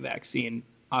developing a vaccine,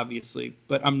 obviously,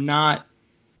 but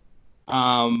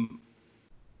um,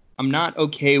 I'm not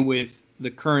okay with the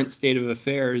current state of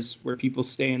affairs where people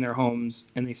stay in their homes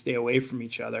and they stay away from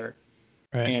each other,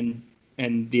 Right.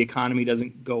 and the economy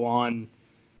doesn't go on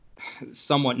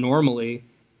somewhat normally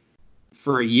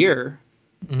for a year.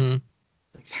 Mm-hmm.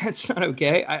 That's not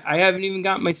okay. I haven't even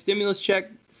got my stimulus check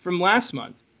from last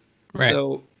month. Right.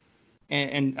 So,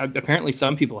 and apparently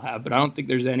some people have, but I don't think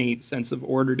there's any sense of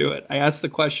order to it. I asked the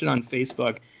question on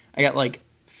Facebook. I got like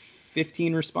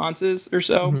 15 responses or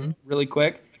so, Mm-hmm. really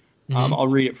quick. Mm-hmm. I'll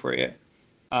read it for you.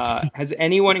 Has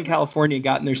anyone in California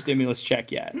gotten their stimulus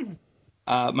check yet?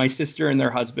 My sister and their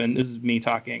husband, this is me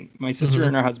talking. My sister Mm-hmm.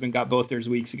 and her husband got both theirs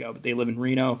weeks ago, but they live in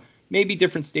Reno. Maybe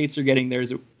different states are getting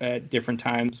theirs at different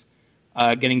times.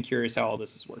 Getting curious how all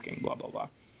this is working, blah, blah, blah.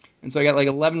 And so I got like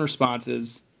 11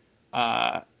 responses.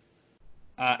 And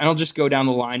I'll just go down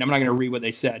the line. I'm not going to read what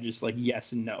they said, just like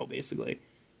yes and no, basically.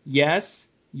 Yes,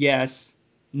 yes,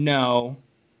 no,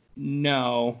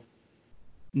 no,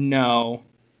 no,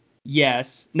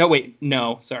 yes. No, wait,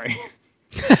 no, sorry.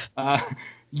 Uh,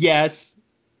 yes,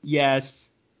 yes,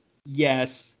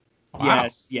 yes, Wow.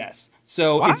 yes, yes.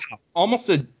 So Wow. it's almost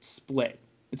a split.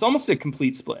 It's almost a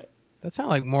complete split. That sounded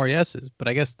like more yeses, but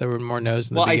I guess there were more no's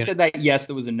in the Well, I beginning. said that yes,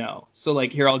 there was a no. So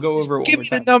like here, I'll go Just over it one give more me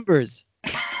the time. numbers.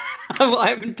 Well, I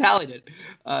haven't tallied it.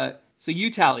 So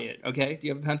you tally it, okay? Do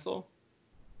you have a pencil?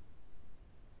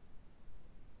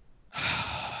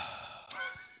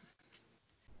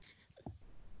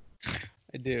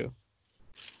 I do.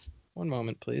 One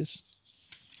moment, please.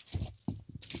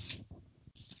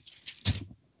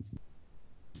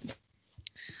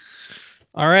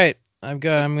 All right. I'm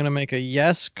going to make a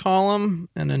yes column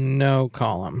and a no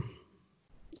column.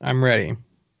 I'm ready.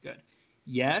 Good.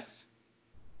 Yes,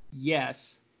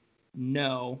 yes,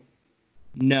 no,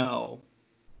 no,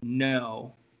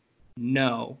 no,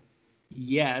 no,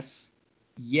 yes,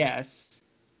 yes,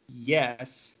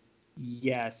 yes,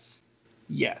 yes,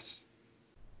 yes.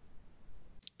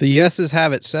 The yeses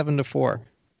have it 7-4.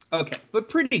 Okay, but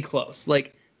pretty close.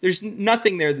 Like, there's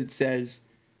nothing there that says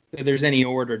that there's any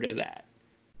order to that.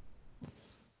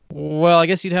 Well, I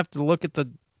guess you'd have to look at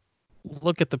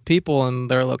the people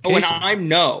and their Oh, and locations. I'm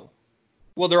no.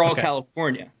 Well, they're all Okay.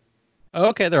 California.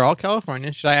 Okay, they're all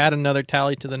California. Should I add another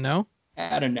tally to the no?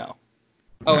 Add a no. All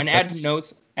Oh, right, and add that's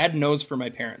no's. Add no's for my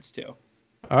parents too.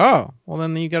 Oh, well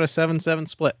then you got a 7-7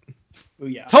 split. Oh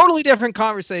yeah. Totally different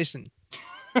conversation.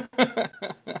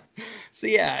 So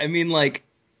yeah, I mean, like,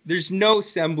 there's no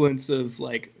semblance of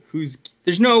like who's.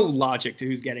 There's no logic to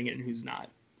who's getting it and who's not,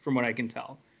 from what I can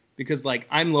tell, because like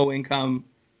I'm low income,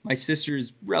 my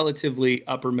sister's relatively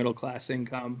upper middle class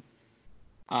income,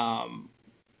 um,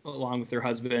 along with her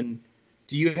husband.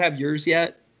 Do you have yours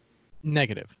yet?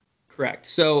 Negative. Correct.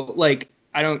 So like,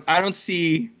 I don't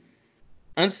see,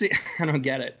 I don't see, I don't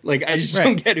get it. Like, I just Right.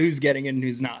 don't get who's getting it and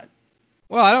who's not.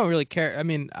 Well, I don't really care. I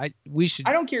mean, I we I should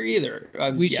don't care either.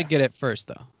 we Yeah. should get it first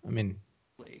though. I mean,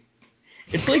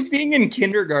 It's like being in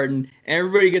kindergarten and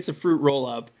everybody gets a fruit roll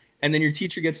up, and then your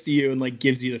teacher gets to you and like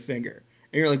gives you the finger,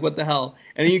 and you're like, "What the hell?"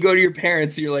 And then you go to your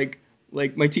parents, and you're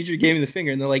like my teacher gave me the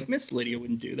finger, and they're like, "Miss Lydia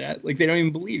wouldn't do that." Like they don't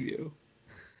even believe you.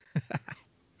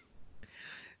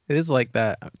 it is like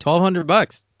that.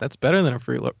 $1,200. That's better than a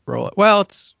fruit roll up. Well,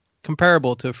 it's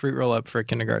comparable to a fruit roll up for a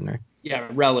kindergartner. Yeah,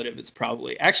 relative. It's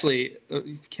probably actually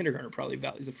kindergarten probably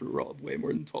values a fruit roll up way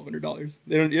more than $1,200.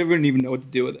 They wouldn't even know what to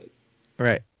do with it.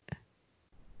 Right.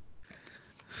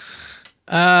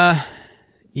 Uh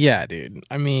yeah, dude.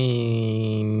 I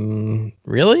mean,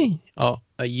 really? Oh,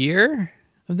 a year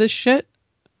of this shit?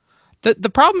 The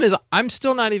problem is I'm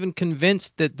still not even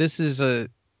convinced that this is a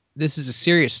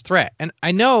serious threat. And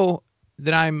I know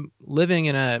that I'm living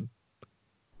in a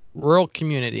rural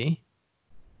community.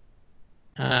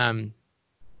 Um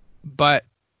but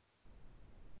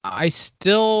I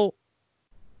still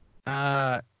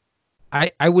uh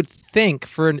I would think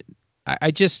for an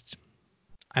I just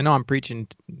I know I'm preaching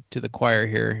to the choir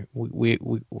here.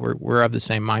 We're of the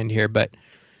same mind here, but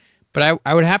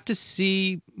I would have to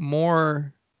see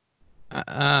more.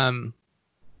 Um,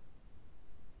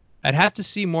 I'd have to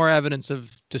see more evidence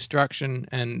of destruction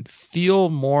and feel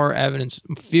more of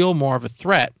a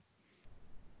threat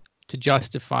to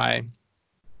justify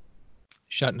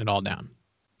shutting it all down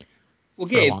Well,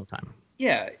 for a Gabe, long time.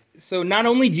 yeah. So not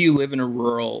only do you live in a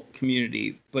rural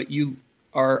community, but you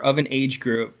are of an age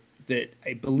group that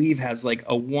I believe has like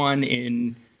a 1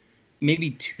 in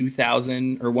maybe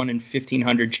 2,000 or 1 in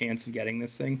 1,500 chance of getting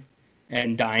this thing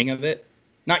and dying of it.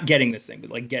 Not getting this thing, but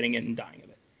like getting it and dying of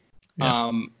it. Yeah.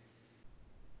 Um,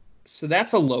 so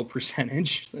that's a low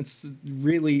percentage. That's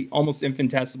really almost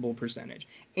infinitesimal percentage.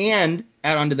 And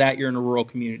add on to that, you're in a rural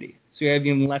community, so you have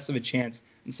even less of a chance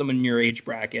than someone in your age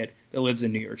bracket that lives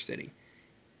in New York City.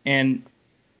 And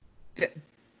th-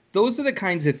 those are the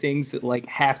kinds of things that like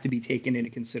have to be taken into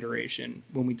consideration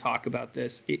when we talk about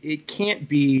this. It can't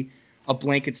be a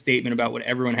blanket statement about what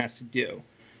everyone has to do,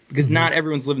 because Mm-hmm. not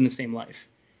everyone's living the same life,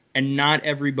 and not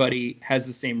everybody has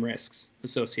the same risks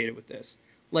associated with this.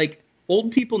 Like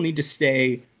old people need to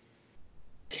stay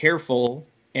careful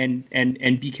and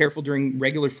be careful during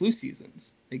regular flu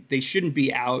seasons. Like they shouldn't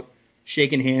be out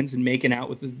shaking hands and making out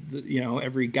with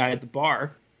every guy at the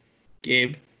bar,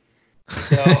 Gabe.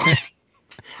 So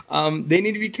they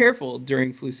need to be careful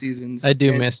during flu seasons I do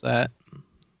and miss that.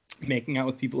 making out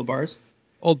with people at bars,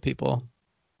 Old people.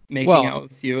 making Well, out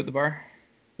with you at the bar.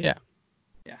 yeah.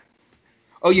 Yeah.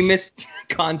 Oh, you missed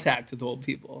contact with old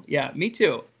people. Yeah, me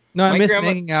too. No, I My miss grandma.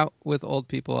 making out with old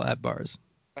people at bars.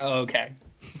 Oh, okay.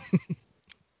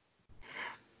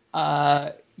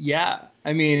 Yeah.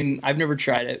 I mean, I've never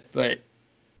tried it, but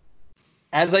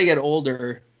as I get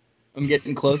older, I'm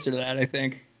getting closer to that, I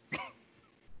think.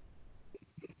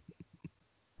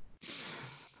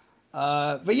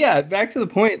 But yeah, back to the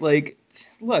point. Like,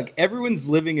 look, everyone's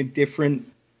living a different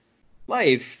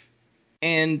life,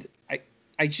 and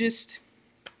I just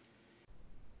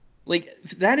like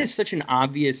that is such an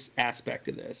obvious aspect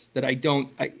of this that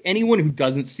anyone who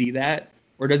doesn't see that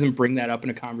or doesn't bring that up in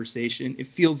a conversation, it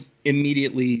feels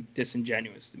immediately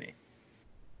disingenuous to me.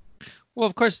 Well,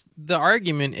 of course, the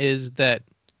argument is that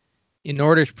in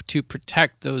order to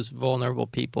protect those vulnerable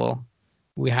people,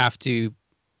 we have to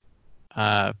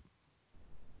uh,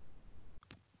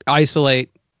 isolate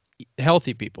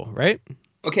healthy people, right?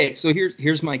 Okay, so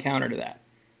here's my counter to that.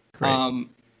 Great.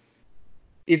 Um,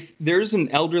 if there's an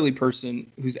elderly person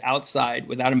who's outside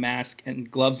without a mask and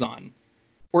gloves on,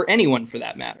 or anyone for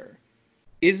that matter,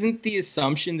 isn't the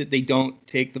assumption that they don't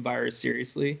take the virus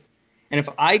seriously? And if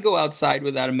I go outside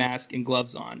without a mask and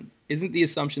gloves on, isn't the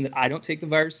assumption that I don't take the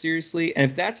virus seriously? And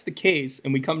if that's the case,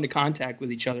 and we come into contact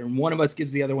with each other, and one of us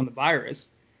gives the other one the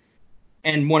virus,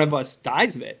 and one of us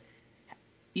dies of it,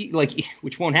 like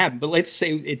which won't happen, but let's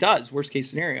say it does, worst case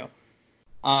scenario.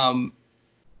 Um,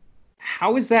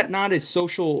 how is that not a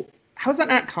social? How is that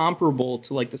not comparable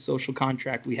to like the social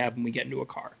contract we have when we get into a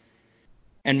car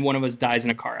and one of us dies in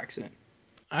a car accident?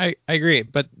 I agree,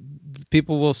 but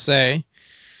people will say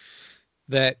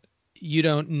that you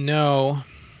don't know,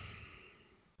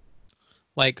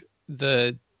 like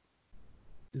the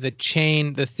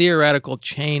theoretical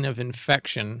chain of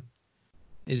infection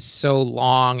is so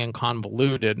long and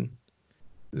convoluted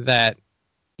that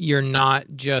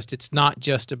it's not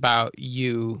just about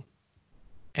you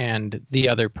and the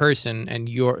other person and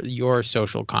your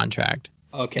social contract.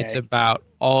 It's Okay, about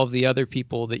all of the other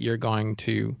people that you're going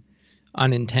to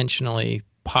unintentionally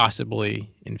possibly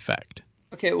infect.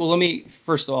 Okay, well, let me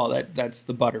first of all that's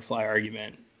the butterfly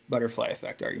argument, butterfly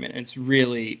effect argument. And it's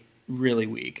really really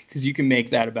weak because you can make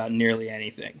that about nearly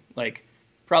anything. Like,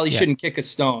 probably Yeah, shouldn't kick a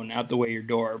stone out the way your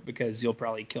door because you'll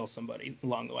probably kill somebody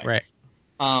along the way. right.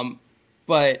 Um,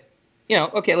 but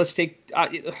okay, let's take.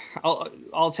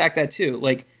 I'll attack that too.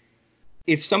 Like,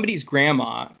 if somebody's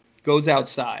grandma goes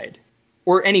outside,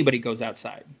 or anybody goes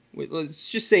outside, let's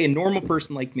just say a normal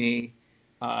person like me,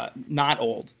 not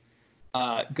old,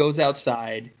 goes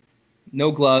outside,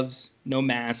 no gloves, no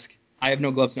mask. I have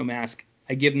no gloves, no mask.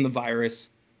 I give them the virus.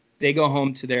 They go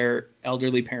home to their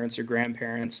elderly parents or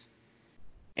grandparents.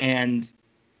 And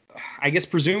I guess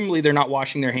presumably they're not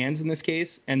washing their hands in this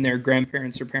case, and their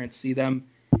grandparents or parents see them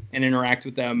and interact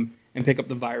with them and pick up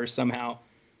the virus somehow.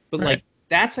 But Right. like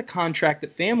that's a contract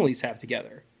that families have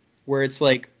together, where it's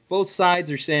like both sides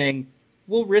are saying,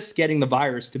 we'll risk getting the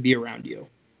virus to be around you.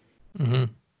 Mm-hmm.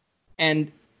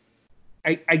 And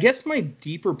I guess my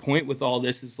deeper point with all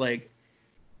this is like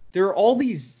there are all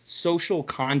these social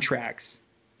contracts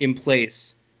in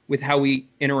place with how we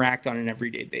interact on an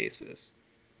everyday basis.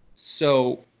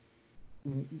 So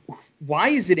why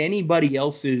is it anybody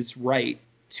else's right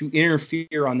to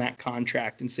interfere on that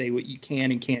contract and say what you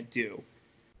can and can't do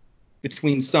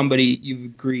between somebody you've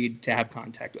agreed to have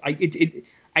contact with?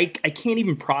 I can't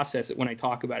even process it when I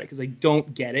talk about it because I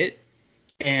don't get it.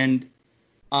 And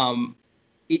um,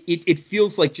 it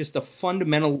feels like just a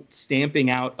fundamental stamping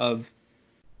out of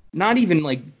not even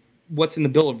like what's in the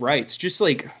Bill of Rights, just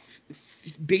like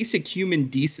basic human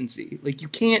decency. Like you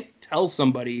can't tell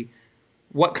somebody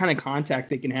what kind of contact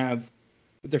they can have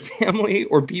with their family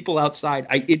or people outside.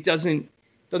 It doesn't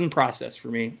process for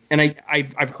me. And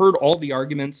I've heard all the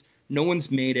arguments. No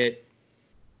one's made it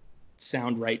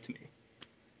sound right to me.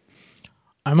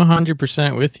 I'm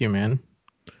 100% with you, man.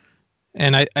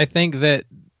 And I think that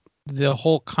the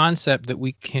whole concept that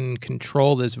we can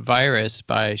control this virus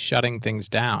by shutting things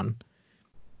down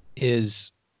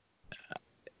is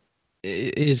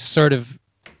is sort of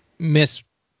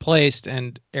misplaced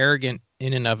and arrogant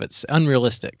in and of its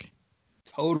unrealistic.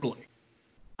 Totally.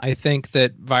 I think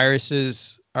that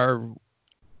viruses are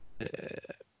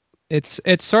it's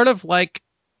sort of like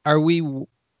are we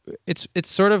it's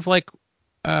sort of like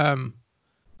um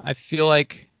I feel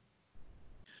like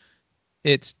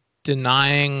it's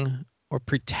denying or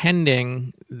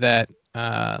pretending that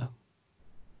that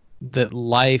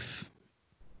life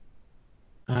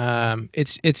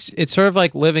it's sort of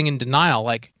like living in denial.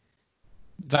 Like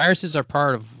viruses are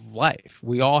part of life.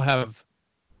 We all have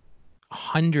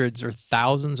hundreds or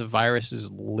thousands of viruses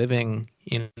living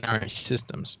in our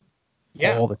systems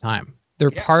Yeah. all the time. Yeah.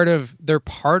 They're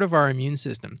part of our immune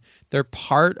system. They're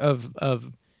part of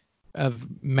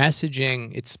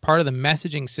messaging. It's part of the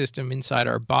messaging system inside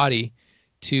our body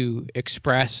to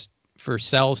express for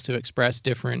cells to express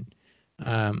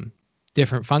um,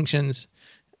 different functions.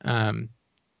 Um,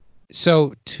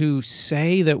 so to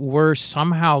say that we're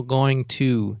somehow going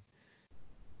to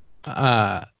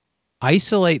uh,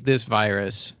 isolate this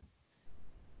virus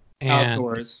and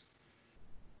Outdoors.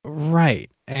 right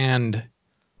and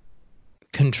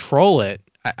control it,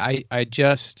 I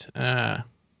just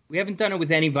We haven't done it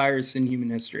with any virus in human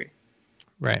history.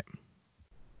 right.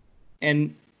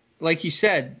 And like you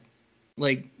said,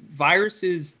 like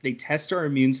viruses, they test our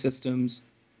immune systems,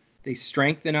 they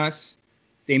strengthen us,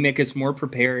 they make us more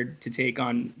prepared to take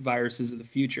on viruses of the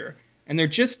future. And they're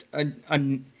just I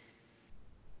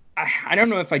don't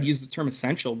know if I'd use the term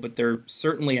essential, but they're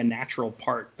certainly a natural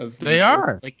part of They nature.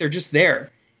 are Like they're just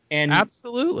there. And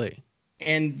absolutely.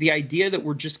 the idea that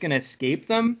we're just going to escape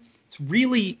them, it's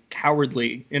really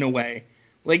cowardly in a way.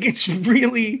 Like it's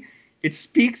really it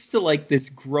speaks to like this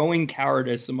growing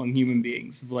cowardice among human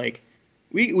beings of like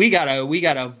we gotta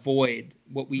avoid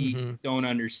what we Mm-hmm. don't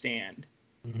understand.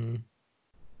 Mm-hmm.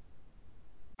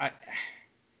 I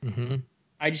Mm-hmm.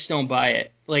 I just don't buy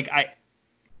it. Like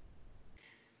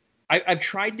I've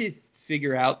tried to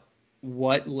figure out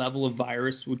what level of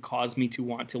virus would cause me to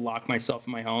want to lock myself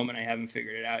in my home, and I haven't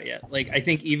figured it out yet. Like, I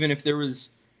think even if there was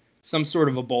some sort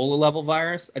of Ebola level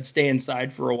virus, I'd stay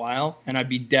inside for a while, and I'd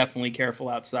be definitely careful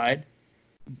outside.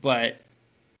 But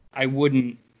I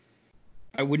wouldn't,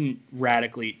 I wouldn't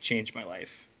radically change my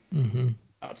life Mm-hmm.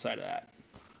 outside of that.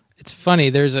 It's funny.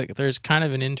 There's kind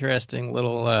of an interesting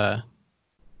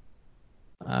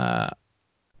uh,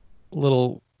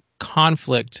 little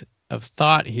conflict of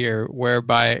thought here,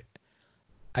 whereby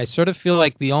I sort of feel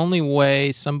like the only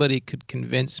way somebody could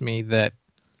convince me that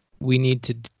we need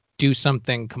to do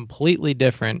something completely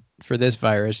different for this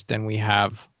virus than we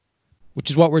have, which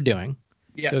is what we're doing.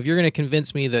 Yeah, So if you're going to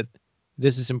convince me that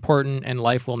this is important and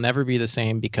life will never be the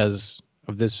same because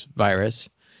of this virus,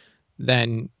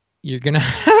 then you're going to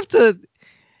have to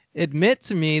admit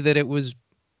to me that it was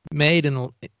made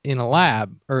in a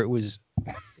lab, or it was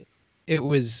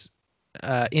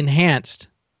enhanced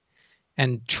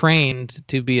and trained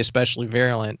to be especially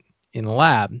virulent in the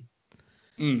lab.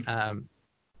 mm, Um,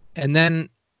 and then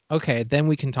okay, then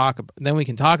we can talk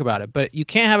about it. But you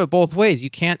can't have it both ways. You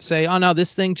can't say, "Oh no,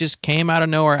 this thing just came out of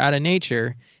nowhere, out of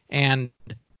nature, and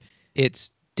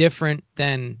it's different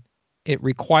than it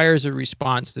requires a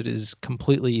response that is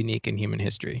completely unique in human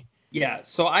history." yeah.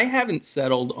 So I haven't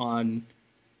settled on.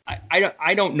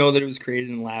 I don't know that it was created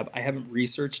in the lab. I haven't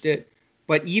researched it.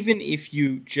 But even if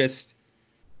you just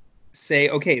say,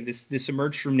 okay, this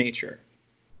emerged from nature,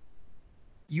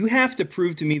 you have to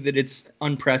prove to me that it's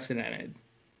unprecedented.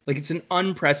 Like it's an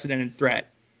unprecedented threat.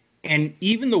 And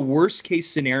even the worst case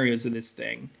scenarios of this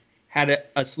thing had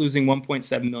us losing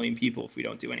 1.7 million people if we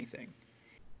don't do anything.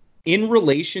 In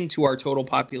relation to our total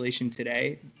population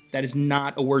today, that is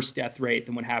not a worse death rate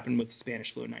than what happened with the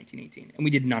Spanish flu in 1918. And we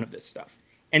did none of this stuff.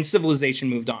 And civilization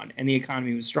moved on, and the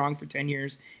economy was strong for 10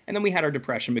 years. And then we had our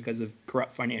depression because of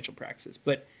corrupt financial practices.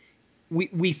 But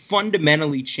we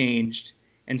fundamentally changed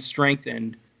and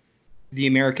strengthened the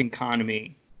American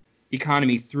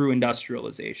economy through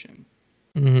industrialization,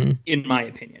 Mm-hmm. in my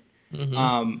opinion.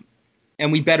 Mm-hmm.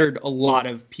 And we bettered a lot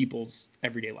of people's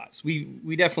everyday lives. We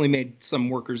definitely made some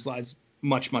workers' lives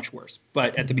much, much worse,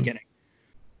 but at the Mm-hmm. beginning.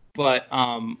 But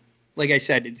like I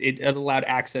said, it allowed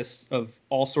access of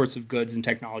all sorts of goods and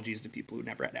technologies to people who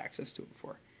never had access to it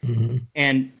before. Mm-hmm.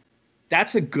 And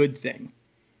that's a good thing.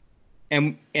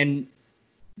 And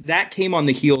that came on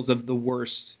the heels of the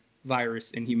worst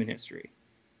virus in human history.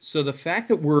 So the fact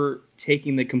that we're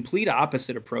taking the complete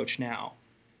opposite approach now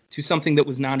to something that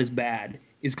was not as bad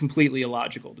is completely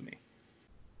illogical to me.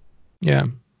 Yeah.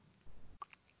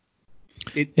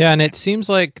 It Yeah, and it seems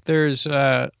like there's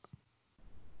a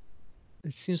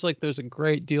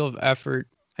great deal of effort.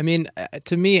 I mean,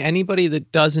 to me, anybody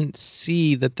that doesn't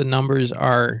see that the numbers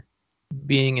are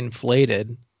being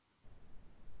inflated,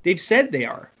 they've said they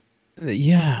are.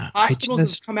 yeah, I Hospitals have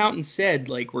just come out and said,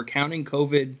 like, we're counting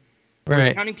COVID, we're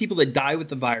right, counting people that die with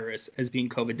the virus as being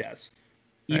COVID deaths,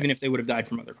 right, even if they would have died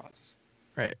from other causes.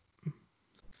 right.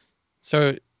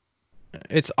 So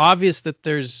it's obvious that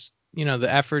the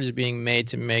effort is being made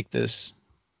to make this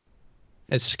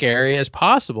as scary as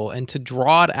possible and to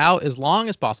draw it out as long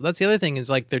as possible. That's the other thing is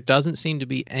like there doesn't seem to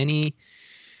be any.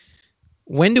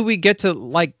 When do we get to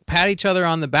like pat each other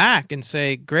on the back and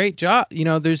say great job?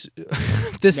 There's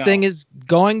this thing No, is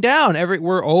going down.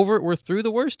 We're through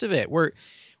the worst of it.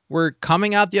 We're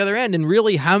coming out the other end. And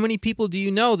really, how many people do you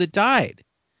know that died?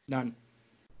 none.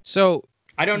 So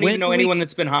I don't even when know do we anyone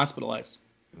that's been hospitalized.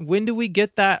 when do we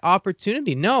get that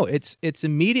opportunity? No, it's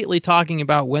immediately talking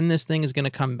about when this thing is going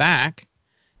to come back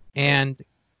Right. and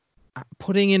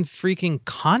putting in freaking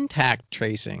contact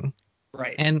tracing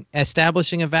Right. and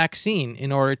establishing a vaccine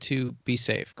in order to be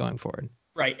safe going forward.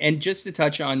 Right. And just to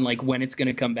touch on like when it's going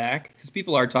to come back, because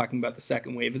people are talking about the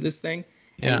second wave of this thing.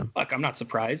 Yeah, And look, I'm not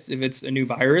surprised if it's a new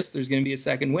virus, there's going to be a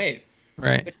second wave.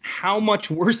 right, But how much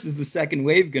worse is the second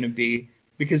wave going to be?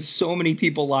 Because so many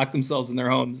people locked themselves in their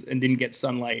homes and didn't get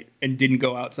sunlight and didn't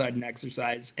go outside and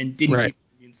exercise and didn't right, keep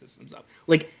their immune systems up.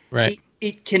 Like right,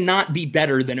 it cannot be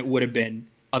better than it would have been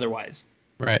otherwise.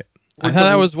 right. I We're thought that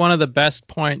del- was one of the best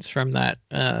points from that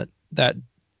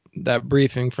that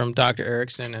briefing from Dr.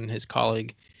 Erickson and his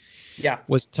colleague yeah.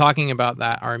 was talking about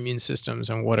that our immune systems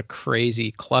and what a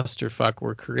crazy clusterfuck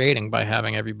we're creating by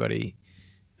having everybody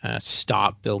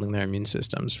stop building their immune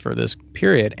systems for this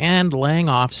period and laying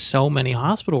off so many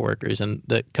hospital workers and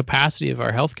the capacity of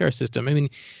our healthcare system. I mean,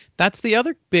 that's the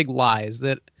other big lie is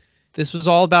that this was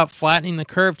all about flattening the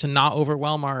curve to not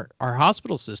overwhelm our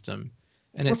hospital system.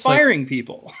 And We're it's like, firing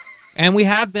people. and we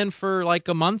have been for like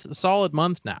a solid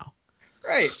month now.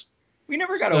 Right. We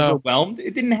never got So, overwhelmed.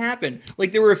 It didn't happen.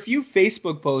 Like there were a few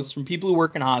Facebook posts from people who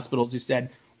work in hospitals who said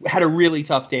had a really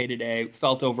tough day today,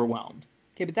 felt overwhelmed.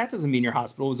 Okay, but that doesn't mean your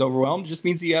hospital was overwhelmed. It just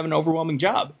means that you have an overwhelming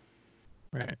job.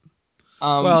 right.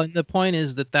 Well, Um, and the point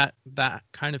is that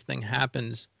kind of thing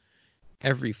happens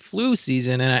every flu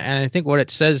season, and I think what it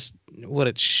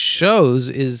shows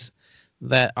is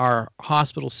that our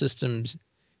hospital systems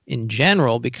in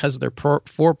general, because they're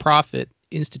for-profit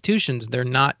institutions, they're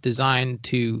not designed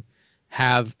to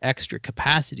have extra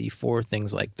capacity for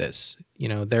things like this.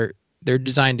 They're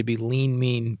designed to be lean,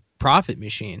 mean profit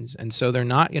machines, and so they're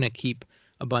not going to keep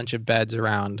a bunch of beds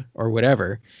around or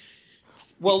whatever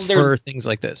well, they're for things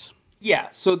like this. yeah.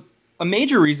 So a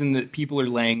major reason that people are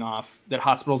laying off, that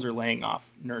hospitals are laying off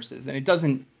nurses, and it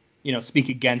doesn't, speak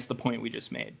against the point we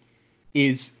just made,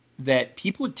 is that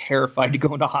people are terrified to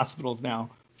go into hospitals now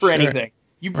for Sure. anything.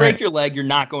 You break Right. your leg, you're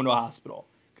not going to a hospital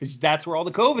because that's where all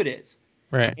the COVID is.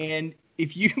 Right. And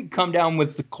if you come down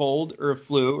with the cold or a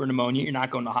flu or pneumonia, you're not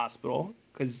going to hospital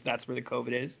because that's where the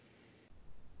COVID is.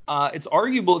 It's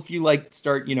arguable if you like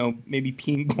start, maybe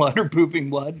peeing blood or pooping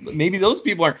blood. Maybe those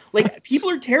people aren't like people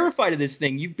are terrified of this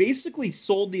thing. You basically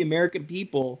sold the American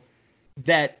people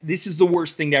that this is the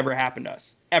worst thing to ever happen to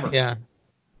us ever, Yeah. Yeah.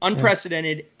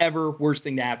 unprecedented, ever worst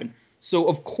thing to happen. So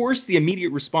of course the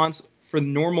immediate response for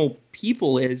normal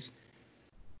people is,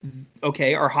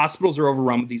 okay, our hospitals are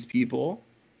overrun with these people,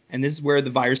 and this is where the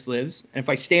virus lives. And if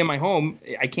I stay in my home,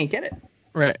 I can't get it.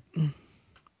 Right.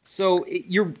 So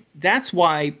that's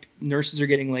why nurses are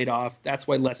getting laid off. That's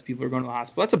why less people are going to the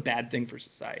hospital. That's a bad thing for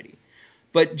society.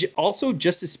 But also,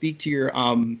 just to speak to your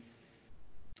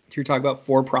talk about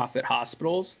for-profit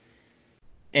hospitals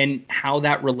and how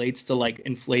that relates to like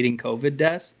inflating COVID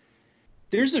deaths,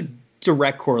 there's a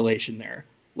direct correlation there.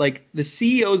 Like the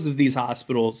CEOs of these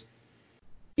hospitals,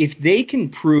 if they can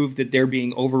prove that they're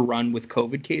being overrun with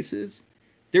COVID cases,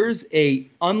 there's a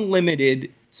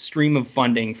unlimited stream of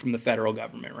funding from the federal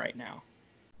government right now.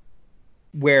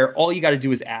 where all you got to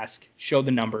do is ask, show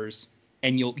the numbers,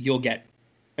 and you'll get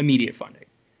immediate funding.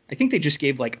 I think they just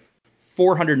gave like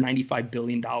 $495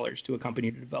 billion to a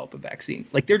company to develop a vaccine.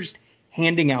 Like they're just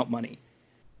handing out money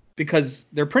because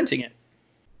they're printing it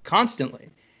constantly.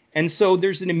 And so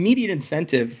there's an immediate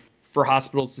incentive for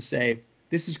hospitals to say,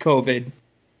 this is COVID.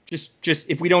 Just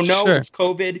if we don't know, Sure. it's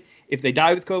COVID. If they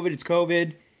die with COVID, it's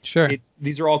COVID. Sure.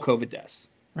 These are all COVID deaths.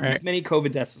 Right. As many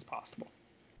COVID deaths as possible.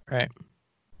 Right.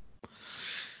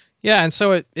 Yeah, and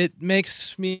so it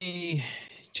makes me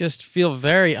just feel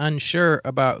very unsure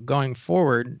about going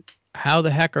forward. How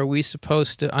the heck are we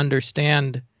supposed to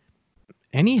understand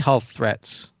any health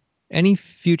threats, any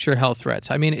future health threats?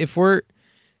 I mean, if we're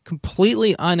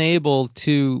completely unable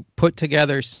to put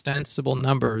together sensible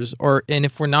numbers, and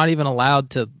if we're not even allowed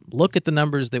to look at the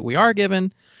numbers that we are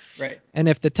given, right? And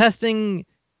if the testing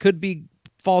could be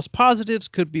false positives,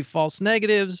 could be false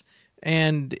negatives,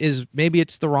 and maybe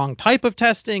it's the wrong type of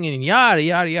testing, and yada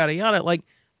yada yada yada, like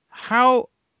how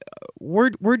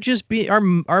we're just being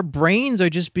our brains are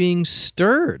just being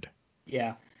stirred.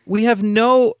 Yeah. We have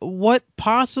what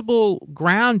possible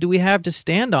ground do we have to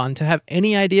stand on to have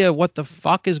any idea what the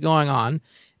fuck is going on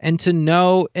and to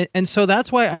know. And so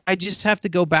that's why I just have to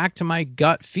go back to my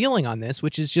gut feeling on this,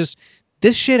 which is just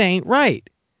this shit ain't right.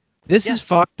 This is Yes.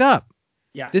 fucked up.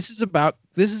 Yeah. This is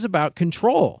about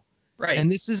control. Right.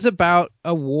 And this is about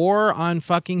a war on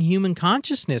fucking human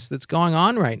consciousness that's going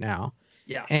on right now.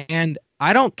 Yeah. And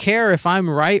I don't care if I'm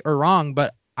right or wrong,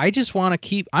 but I'm just going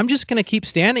to keep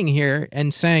standing here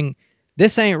and saying,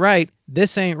 this ain't right.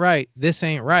 This ain't right. This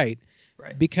ain't right.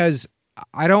 Right. Because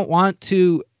I don't want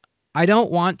to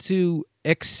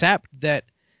accept that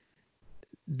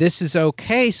this is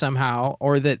okay somehow,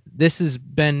 or that this has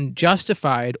been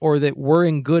justified, or that we're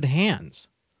in good hands.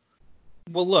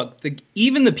 Well, look,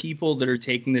 even the people that are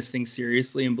taking this thing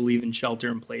seriously and believe in shelter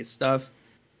in place stuff,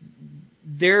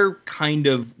 they're kind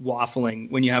of waffling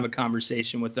when you have a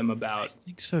conversation with them about I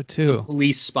think so too.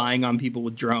 police spying on people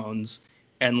with drones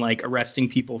and like arresting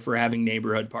people for having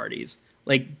neighborhood parties.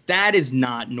 Like that is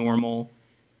not normal.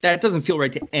 That doesn't feel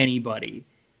right to anybody.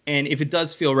 And if it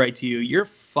does feel right to you, you're a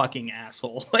fucking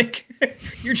asshole. Like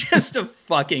you're just a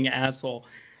fucking asshole.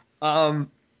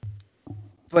 Um,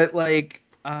 but like,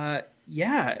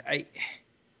 yeah,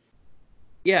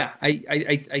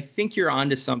 I think you're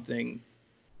onto something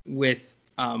with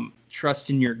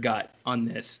trusting your gut on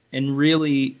this and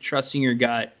really trusting your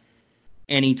gut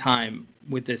anytime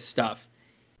with this stuff.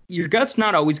 Your gut's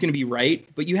not always going to be right,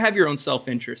 but you have your own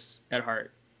self-interests at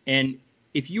heart. And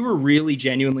if you were really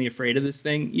genuinely afraid of this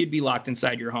thing, you'd be locked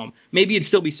inside your home. Maybe you'd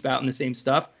still be spouting the same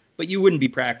stuff, but you wouldn't be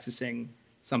practicing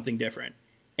something different.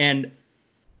 And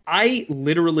I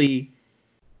literally,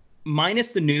 minus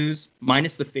the news,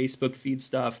 minus the Facebook feed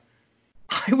stuff,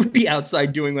 I would be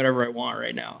outside doing whatever I want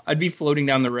right now. I'd be floating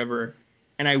down the river,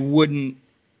 and I wouldn't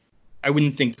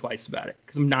think twice about it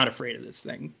because I'm not afraid of this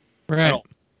thing at Right. all.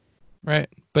 Right.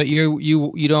 But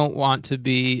you don't want to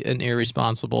be an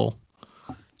irresponsible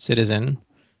citizen.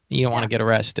 You don't want Yeah. to get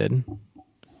arrested or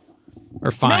You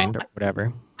know, fined or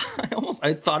whatever.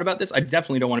 I thought about this. I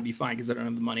definitely don't want to be fined because I don't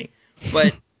have the money.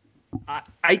 But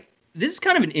I this is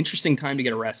kind of an interesting time to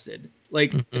get arrested.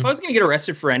 Like if I Mm-hmm. was going to get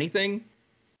arrested for anything,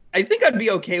 I think I'd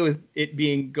be okay with it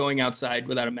being going outside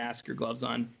without a mask or gloves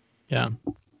on. Yeah.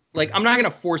 Like I'm not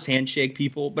going to force handshake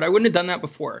people, but I wouldn't have done that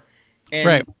before.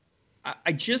 Right. And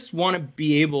I just want to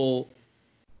be able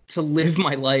to live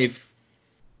my life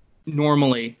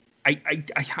normally. I'm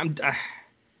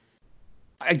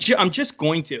just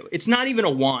going to. It's not even a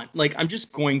want. Like I'm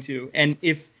just going to. And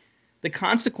if the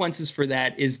consequences for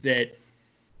that is that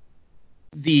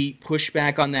the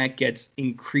pushback on that gets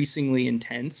increasingly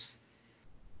intense,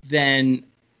 then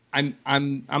I'm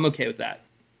okay with that.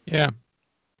 Yeah.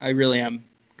 I really am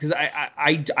because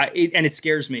and it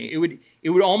scares me. It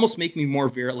would almost make me more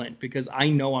virulent because I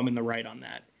know I'm in the right on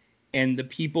that, and the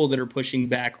people that are pushing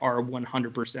back are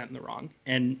 100% in the wrong,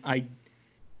 and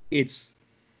it's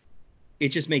it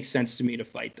just makes sense to me to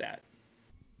fight that.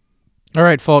 All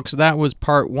right, folks. That was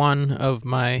part 1 of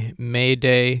my May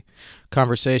Day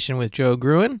conversation with Joe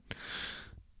Gruen.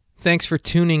 Thanks for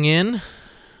tuning in.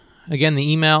 Again,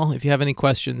 the email, if you have any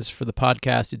questions for the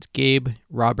podcast, it's Gabe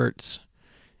Roberts,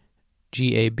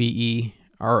 GabeRoberts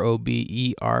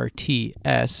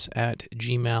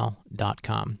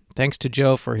 @gmail.com. Thanks to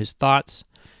Joe for his thoughts.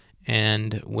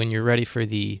 And when you're ready for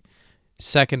the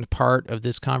second part of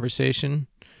this conversation,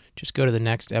 just go to the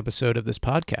next episode of this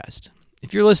podcast.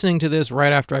 If you're listening to this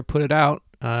right after I put it out,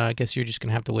 I guess you're just going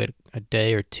to have to wait a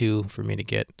day or two for me to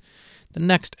get the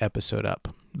next episode up.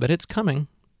 But it's coming.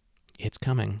 It's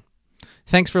coming.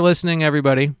 Thanks for listening,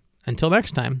 everybody. Until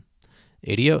next time,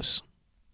 Adios.